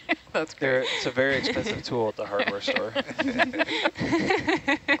 That's great. It's a very expensive tool at the hardware store.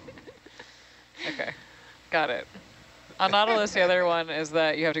 Okay. Got it. On Nautilus, the other one is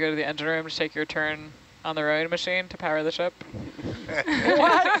that you have to go to the engine room to take your turn on the rowing machine to power the ship.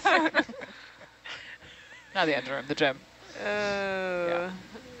 What? Not the engine room, the gym.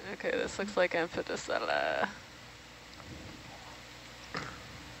 Okay, this looks like Amphidicella.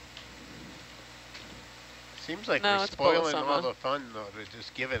 Seems like No, we're it's spoiling Bolosoma. all the fun, though, to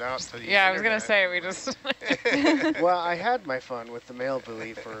just give it out to the Yeah, I was going to internet. say, we just... Well, I had my fun with the mail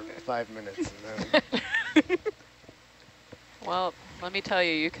buoy for 5 minutes. And then Well, let me tell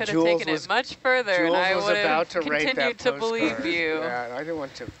you, you could have Jules taken was- it much further, Jules and I was would about have to write continued that to believe postcard. you. Yeah, I didn't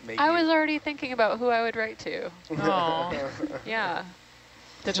want to make I you. was already thinking about who I would write to. Aw. Yeah.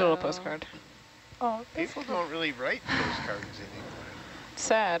 Digital So- postcard. Oh, People don't really write postcards anymore.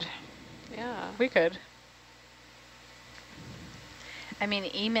 Sad. Yeah. We could. I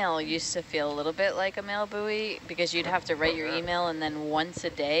mean, email used to feel a little bit like a mail buoy because you'd have to write your email and then once a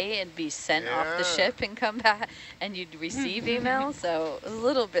day it'd be sent off the Yeah. ship and come back and you'd receive email. So a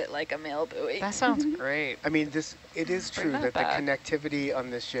little bit like a mail buoy. That sounds great. I mean, it is true that that back. the connectivity on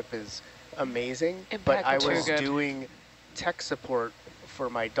this ship is amazing, Impact but I the was Too good. doing tech support for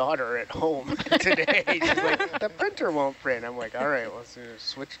my daughter at home today. She's like, the printer won't print. I'm like, all right, let's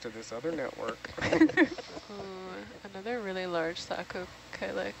switch to this other network. Ooh, another really large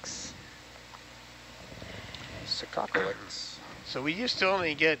Saccocalux. Saccocalux. So we used to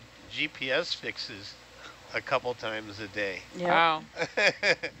only get GPS fixes a couple times a day. Yeah. Wow.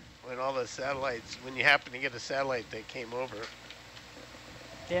 When all the satellites, when you happen to get a satellite that came over.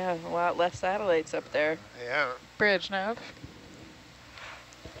 Yeah, a lot less satellites up there. Yeah. Bridge nav.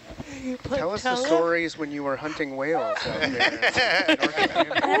 Tell us the stories when you were hunting whales out there.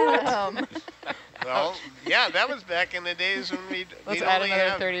 Well, yeah, that was back in the days when Let's we'd add only another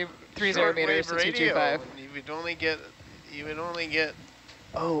have 30 meters to 225. You would only get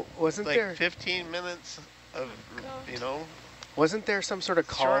Oh, wasn't like there 15 minutes of, you know. Wasn't there some sort of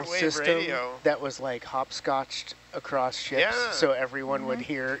call Shortwave system radio. that was like hopscotched across ships Yeah. so everyone would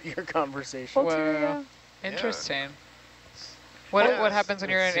hear your conversation? Whoa. Interesting. What happens when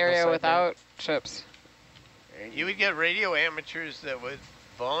you're in an area without ships? You would get radio amateurs that would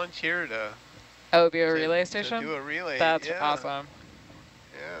volunteer to. Oh, it would be a relay station? To do a relay. That's yeah. awesome.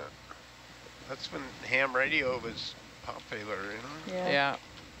 Yeah. That's when ham radio was popular, you know? Yeah.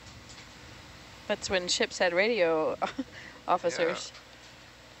 That's when ships had radio officers.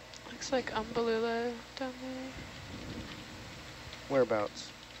 Yeah. Looks like Umbellapathes down there. Whereabouts?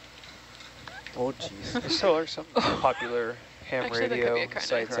 Oh, jeez. There still are some popular ham Actually, that could be radio a crinoid.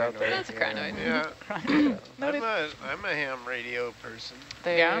 sites out there. That's a crinoid. Yeah. I'm a ham radio person.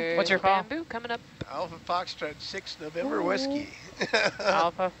 Yeah? What's your call? Bamboo coming up. Alpha Foxtrot 6 November Whiskey.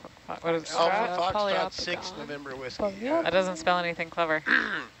 Alpha, what is Alpha Foxtrot Polyopogon. 6 November Whiskey. Yeah. That doesn't spell anything clever.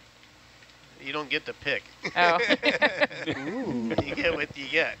 You don't get to pick. Oh. Ooh. You get what you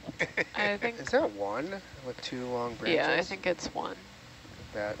get. I think. Is that one with two long branches? Yeah, I think it's one.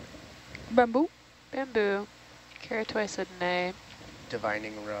 That Bamboo. Bamboo. Keratoisidinae.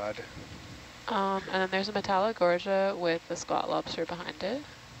 divining rod. And then there's a Victogorgia with the Scott lobster behind it.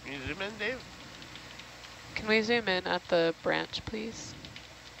 Can you zoom in, Dave? Can we zoom in at the branch, please?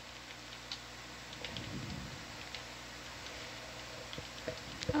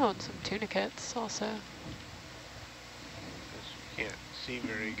 Oh, and some tunicates also. You can't see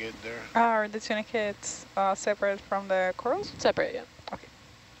very good there. Are the tunicates separate from the corals? Separate, yeah. Okay.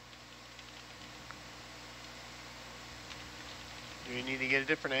 Do we need to get a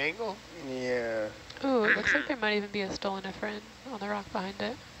different angle? Yeah. Ooh, it looks like there might even be a stoloniferen on the rock behind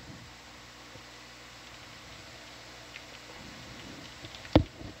it.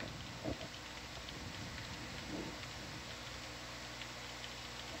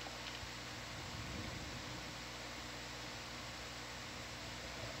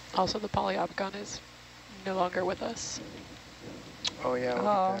 Also, the Polyopogon is no longer with us, Oh, yeah. Look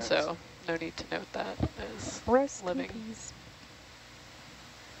at that. so no need to note that as Rest living. in peace.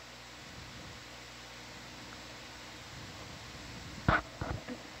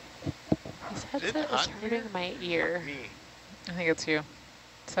 This headset is hurting my ear. Me. I think it's you.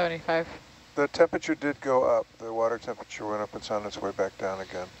 75. The temperature did go up. The water temperature went up. It's on its way back down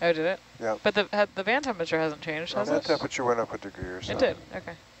again. Oh, did it? Yeah. But the van temperature hasn't changed, has The it? temperature went up a degree or so. It did,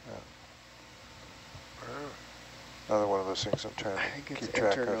 okay. Another one of those things I'm trying I to think it's keep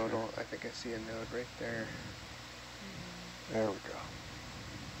track of. internodal. Here. I think I see a node right there. There we go.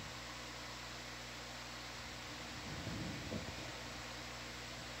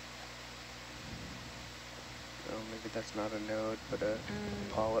 Oh, maybe that's not a node, but a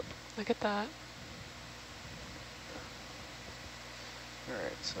polyp. Look at that. All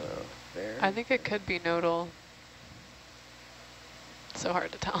right, so there. I think it could be nodal. It's so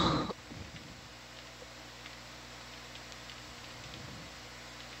hard to tell.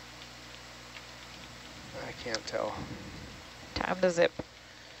 I can't tell. Time to zip.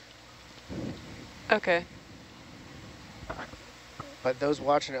 Okay. But those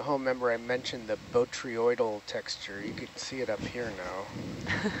watching at home, remember I mentioned the botryoidal texture. You can see it up here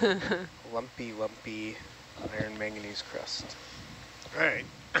now. Lumpy, lumpy iron manganese crust. All right.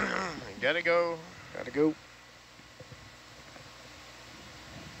 Gotta go. Gotta go.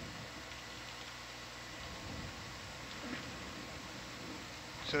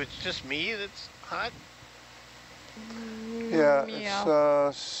 So it's just me that's hot? Yeah, Yeah.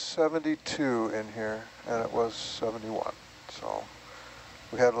 it's 72 in here, and it was 71. So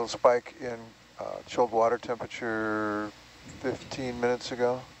we had a little spike in chilled water temperature 15 minutes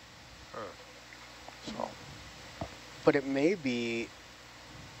ago. So. But it may be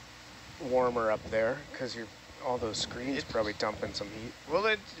warmer up there because all those screens probably dumping some heat. Well,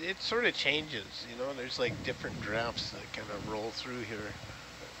 it sort of changes, you know. There's like different drafts that kind of roll through here.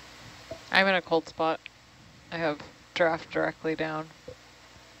 I'm in a cold spot. I have draft directly down.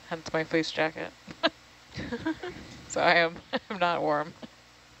 hence my fleece jacket. So I'm not warm.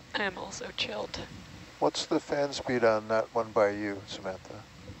 I am also chilled. What's the fan speed on that one by you, Samantha?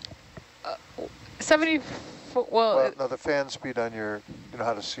 70, well, No, the fan speed on your, you know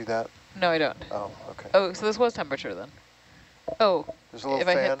how to see that? no, I don't. Oh, okay. Oh, so this was temperature then. Oh, There's a little if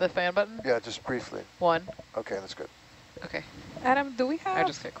fan. I hit the fan button? Yeah, just briefly. 1. Okay, that's good. Okay, Adam, do we I have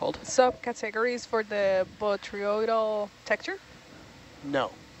just get cold. subcategories for the botryoidal texture?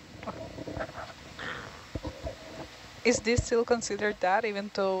 No. Is this still considered that, even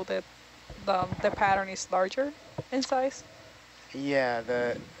though the pattern is larger in size? Yeah,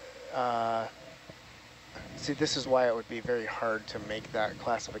 see, this is why it would be very hard to make that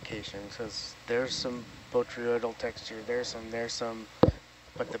classification, because there's some botryoidal texture, there's some,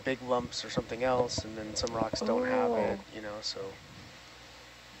 but the big lumps are something else, and then some rocks don't have it, you know, so.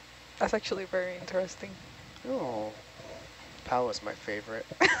 That's actually very interesting. Oh, Pal is my favorite.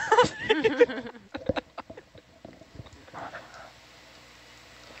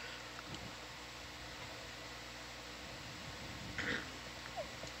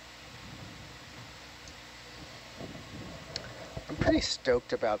 I'm pretty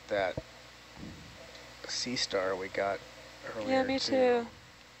stoked about that sea star we got earlier. Yeah, me too.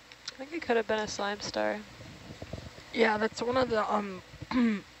 I think it could have been a slime star. Yeah, that's one of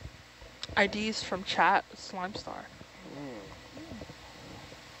the IDs from chat, slime star.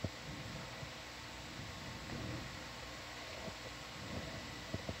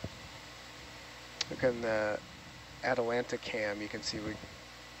 Look on the Atalanta cam, you can see we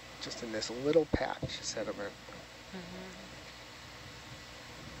just in this little patch of sediment.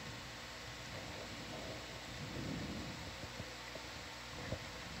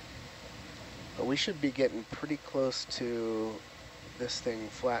 But we should be getting pretty close to this thing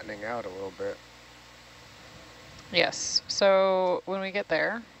flattening out a little bit. Yes, so when we get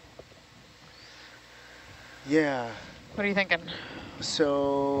there, Yeah. what are you thinking?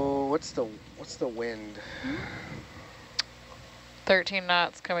 So what's the wind? 13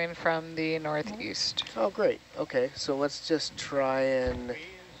 knots coming from the northeast. Oh, great. Okay, so let's just try and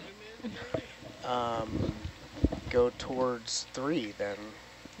go towards 3 then.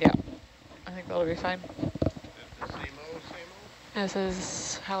 Yeah, I think that'll be fine. This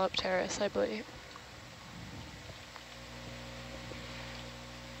is Halopteris, I believe.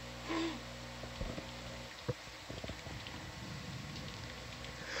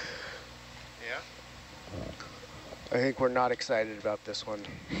 I think we're not excited about this one.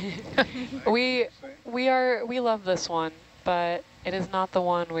 We love this one, but it is not the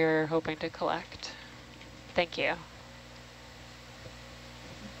one we're hoping to collect. Thank you.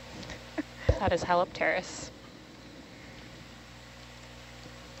 That is Halopteris.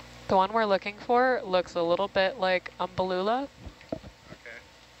 The one we're looking for looks a little bit like Umbellapathes. Okay.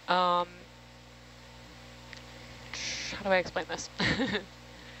 How do I explain this? You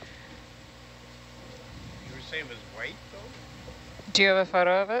were saying it was white, though? Do you have a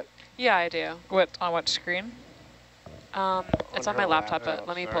photo of it? Yeah, I do. What, on what screen? It's on my laptop, but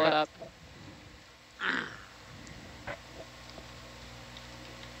let me pull it up.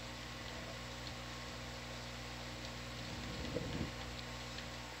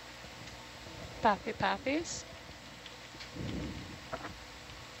 Ophiuroids.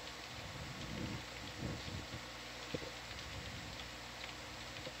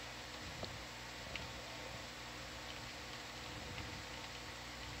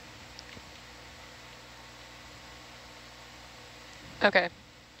 Okay,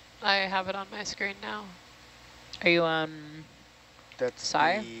 I have it on my screen now. Are you That's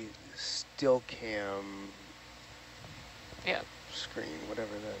Sai? the still cam Yep. screen,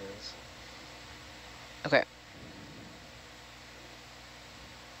 whatever that is. Okay.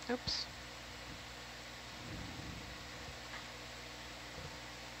 Oops.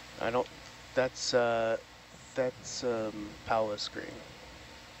 That's Paula's screen.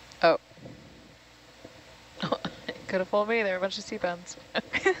 Oh. Could have fooled me. There are a bunch of sea pens.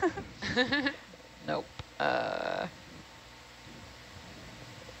 Nope.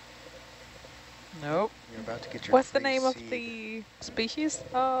 Nope. You're about to get your What's the free name of seed. the species,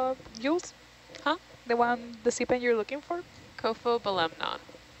 Jules? Huh? The sea pen you're looking for? Cophobelemnon.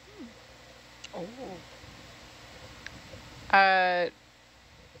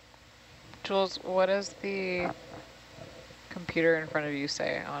 Jules, what does the computer in front of you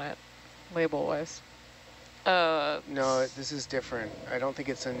say on it, label-wise? No, this is different. I don't think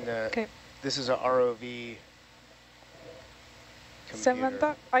it's in the... Okay. This is a ROV computer.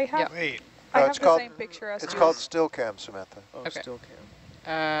 Samantha, I have, Wait. I No, have it's the called- same picture as It's you. called still cam, Samantha. Oh, Okay. still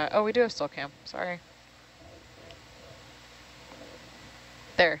cam. Oh, we do have still cam. Sorry.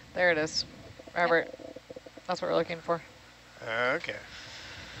 There it is. Robert, that's what we're looking for. Okay.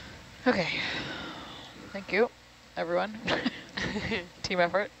 Okay. Thank you, everyone. Team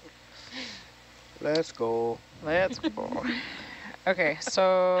effort. Let's go. Let's go. Okay,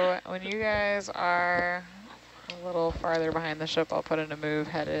 so when you guys are a little farther behind the ship, I'll put in a move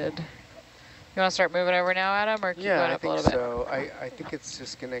headed. You want to start moving over now, Adam, or keep going up a little bit? Yeah, I think so. I think it's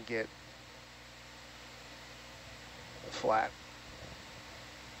just going to get flat.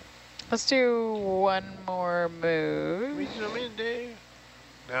 Let's do one more move. We zoom in, Dave.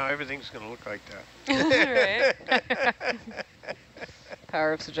 Now everything's going to look like that. Right.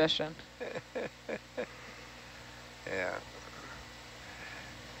 Power of suggestion. Yeah.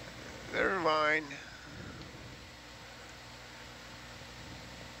 Never mind.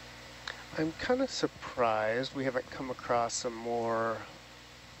 I'm kind of surprised we haven't come across some more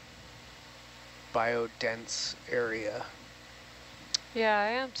biodense area. Yeah, I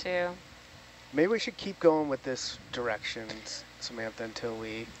am too. Maybe we should keep going with this direction, Samantha, until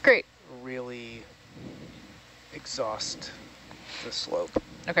we Great. really exhaust the slope.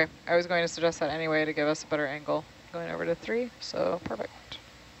 Okay, I was going to suggest that anyway to give us a better angle. Going over to 3, so perfect.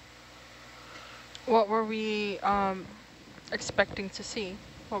 What were we expecting to see?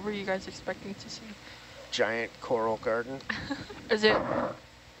 What were you guys expecting to see? Giant coral garden. Is it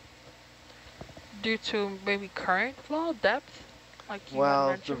due to maybe current flow, depth? Like you had Well,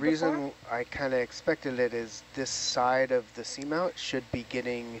 the mentioned reason before? I kind of expected it is this side of the seamount should be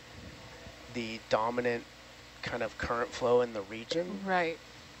getting the dominant kind of current flow in the region. Right.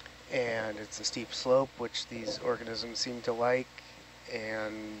 And it's a steep slope, which these organisms seem to like,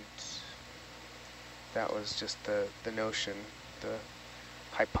 and that was just the notion, the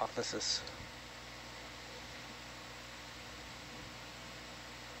hypothesis.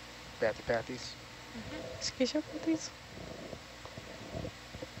 Bathypathes. Excuse me, please.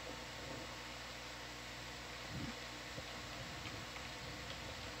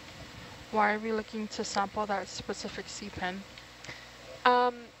 Why are we looking to sample that specific sea pen?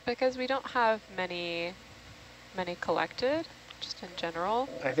 Because we don't have many collected, just in general.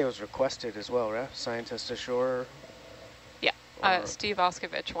 I think it was requested as well, right? Scientist ashore. Yeah, Steve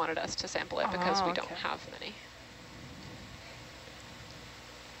Oskovich wanted us to sample it because we don't have many.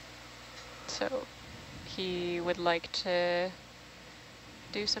 So he would like to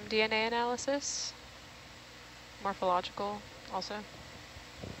do some DNA analysis, morphological also.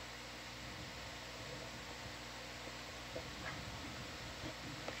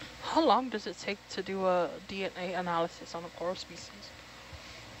 How long does it take to do a DNA analysis on a coral species?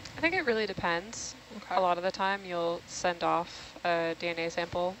 I think it really depends. Okay. A lot of the time you'll send off a DNA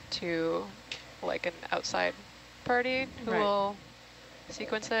sample to like an outside party who will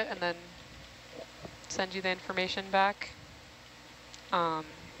sequence it and then send you the information back.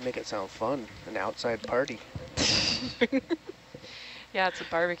 Make it sound fun, an outside party. Yeah, it's a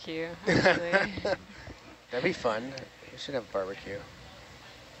barbecue, actually. That'd be fun. We should have a barbecue.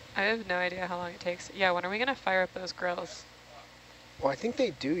 I have no idea how long it takes. Yeah, when are we going to fire up those grills? Well, I think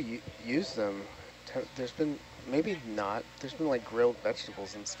they do use them. There's been, maybe not, there's been like grilled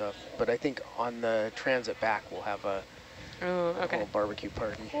vegetables and stuff, but I think on the transit back we'll have a little barbecue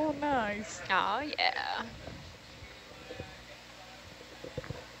party. Oh, nice. Oh, yeah.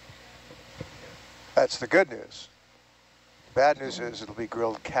 That's the good news. Bad news is it'll be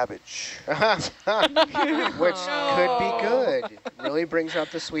grilled cabbage. Which could be good. Really brings out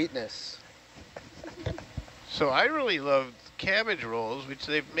the sweetness. So I really love cabbage rolls, which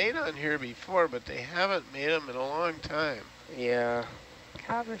they've made on here before, but they haven't made them in a long time. Yeah.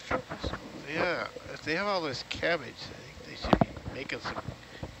 Cabbage rolls. Yeah, if they have all this cabbage, I think they should be making some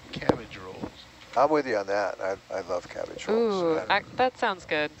cabbage rolls. I'm with you on that. I love cabbage rolls. Ooh, that sounds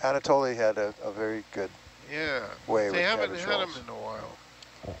good. Anatoly had a very good way with they haven't cabbage had rolls. them in a while.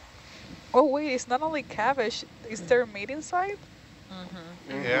 Oh, wait, it's not only cabbage. Is there meat inside?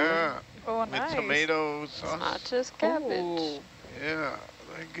 Mm-hmm. Yeah. Oh, With nice. tomato sauce. It's not just cabbage. Ooh. Yeah,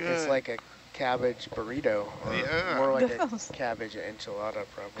 they're good. It's like a cabbage burrito. Or Yeah. more like a cabbage enchilada,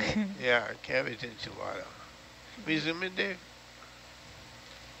 probably. Yeah, cabbage enchilada. We zoom in, Dave?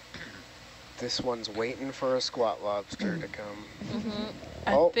 This one's waiting for a squat lobster to come.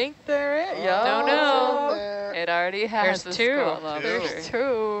 I think there is. Yeah. No, no. There. It already has There's the two. squat lobster. There's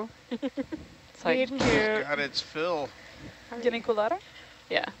two. It's like, Cute. Got its fill. Geniculata?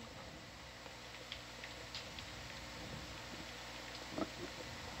 yeah.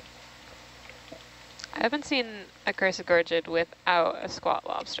 I haven't seen a Chrysogorgia without a squat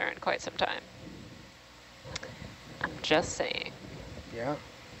lobster in quite some time. I'm just saying. Yeah.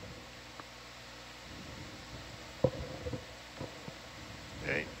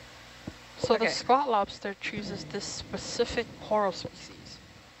 Yeah, So Okay. the squat lobster chooses this specific coral species.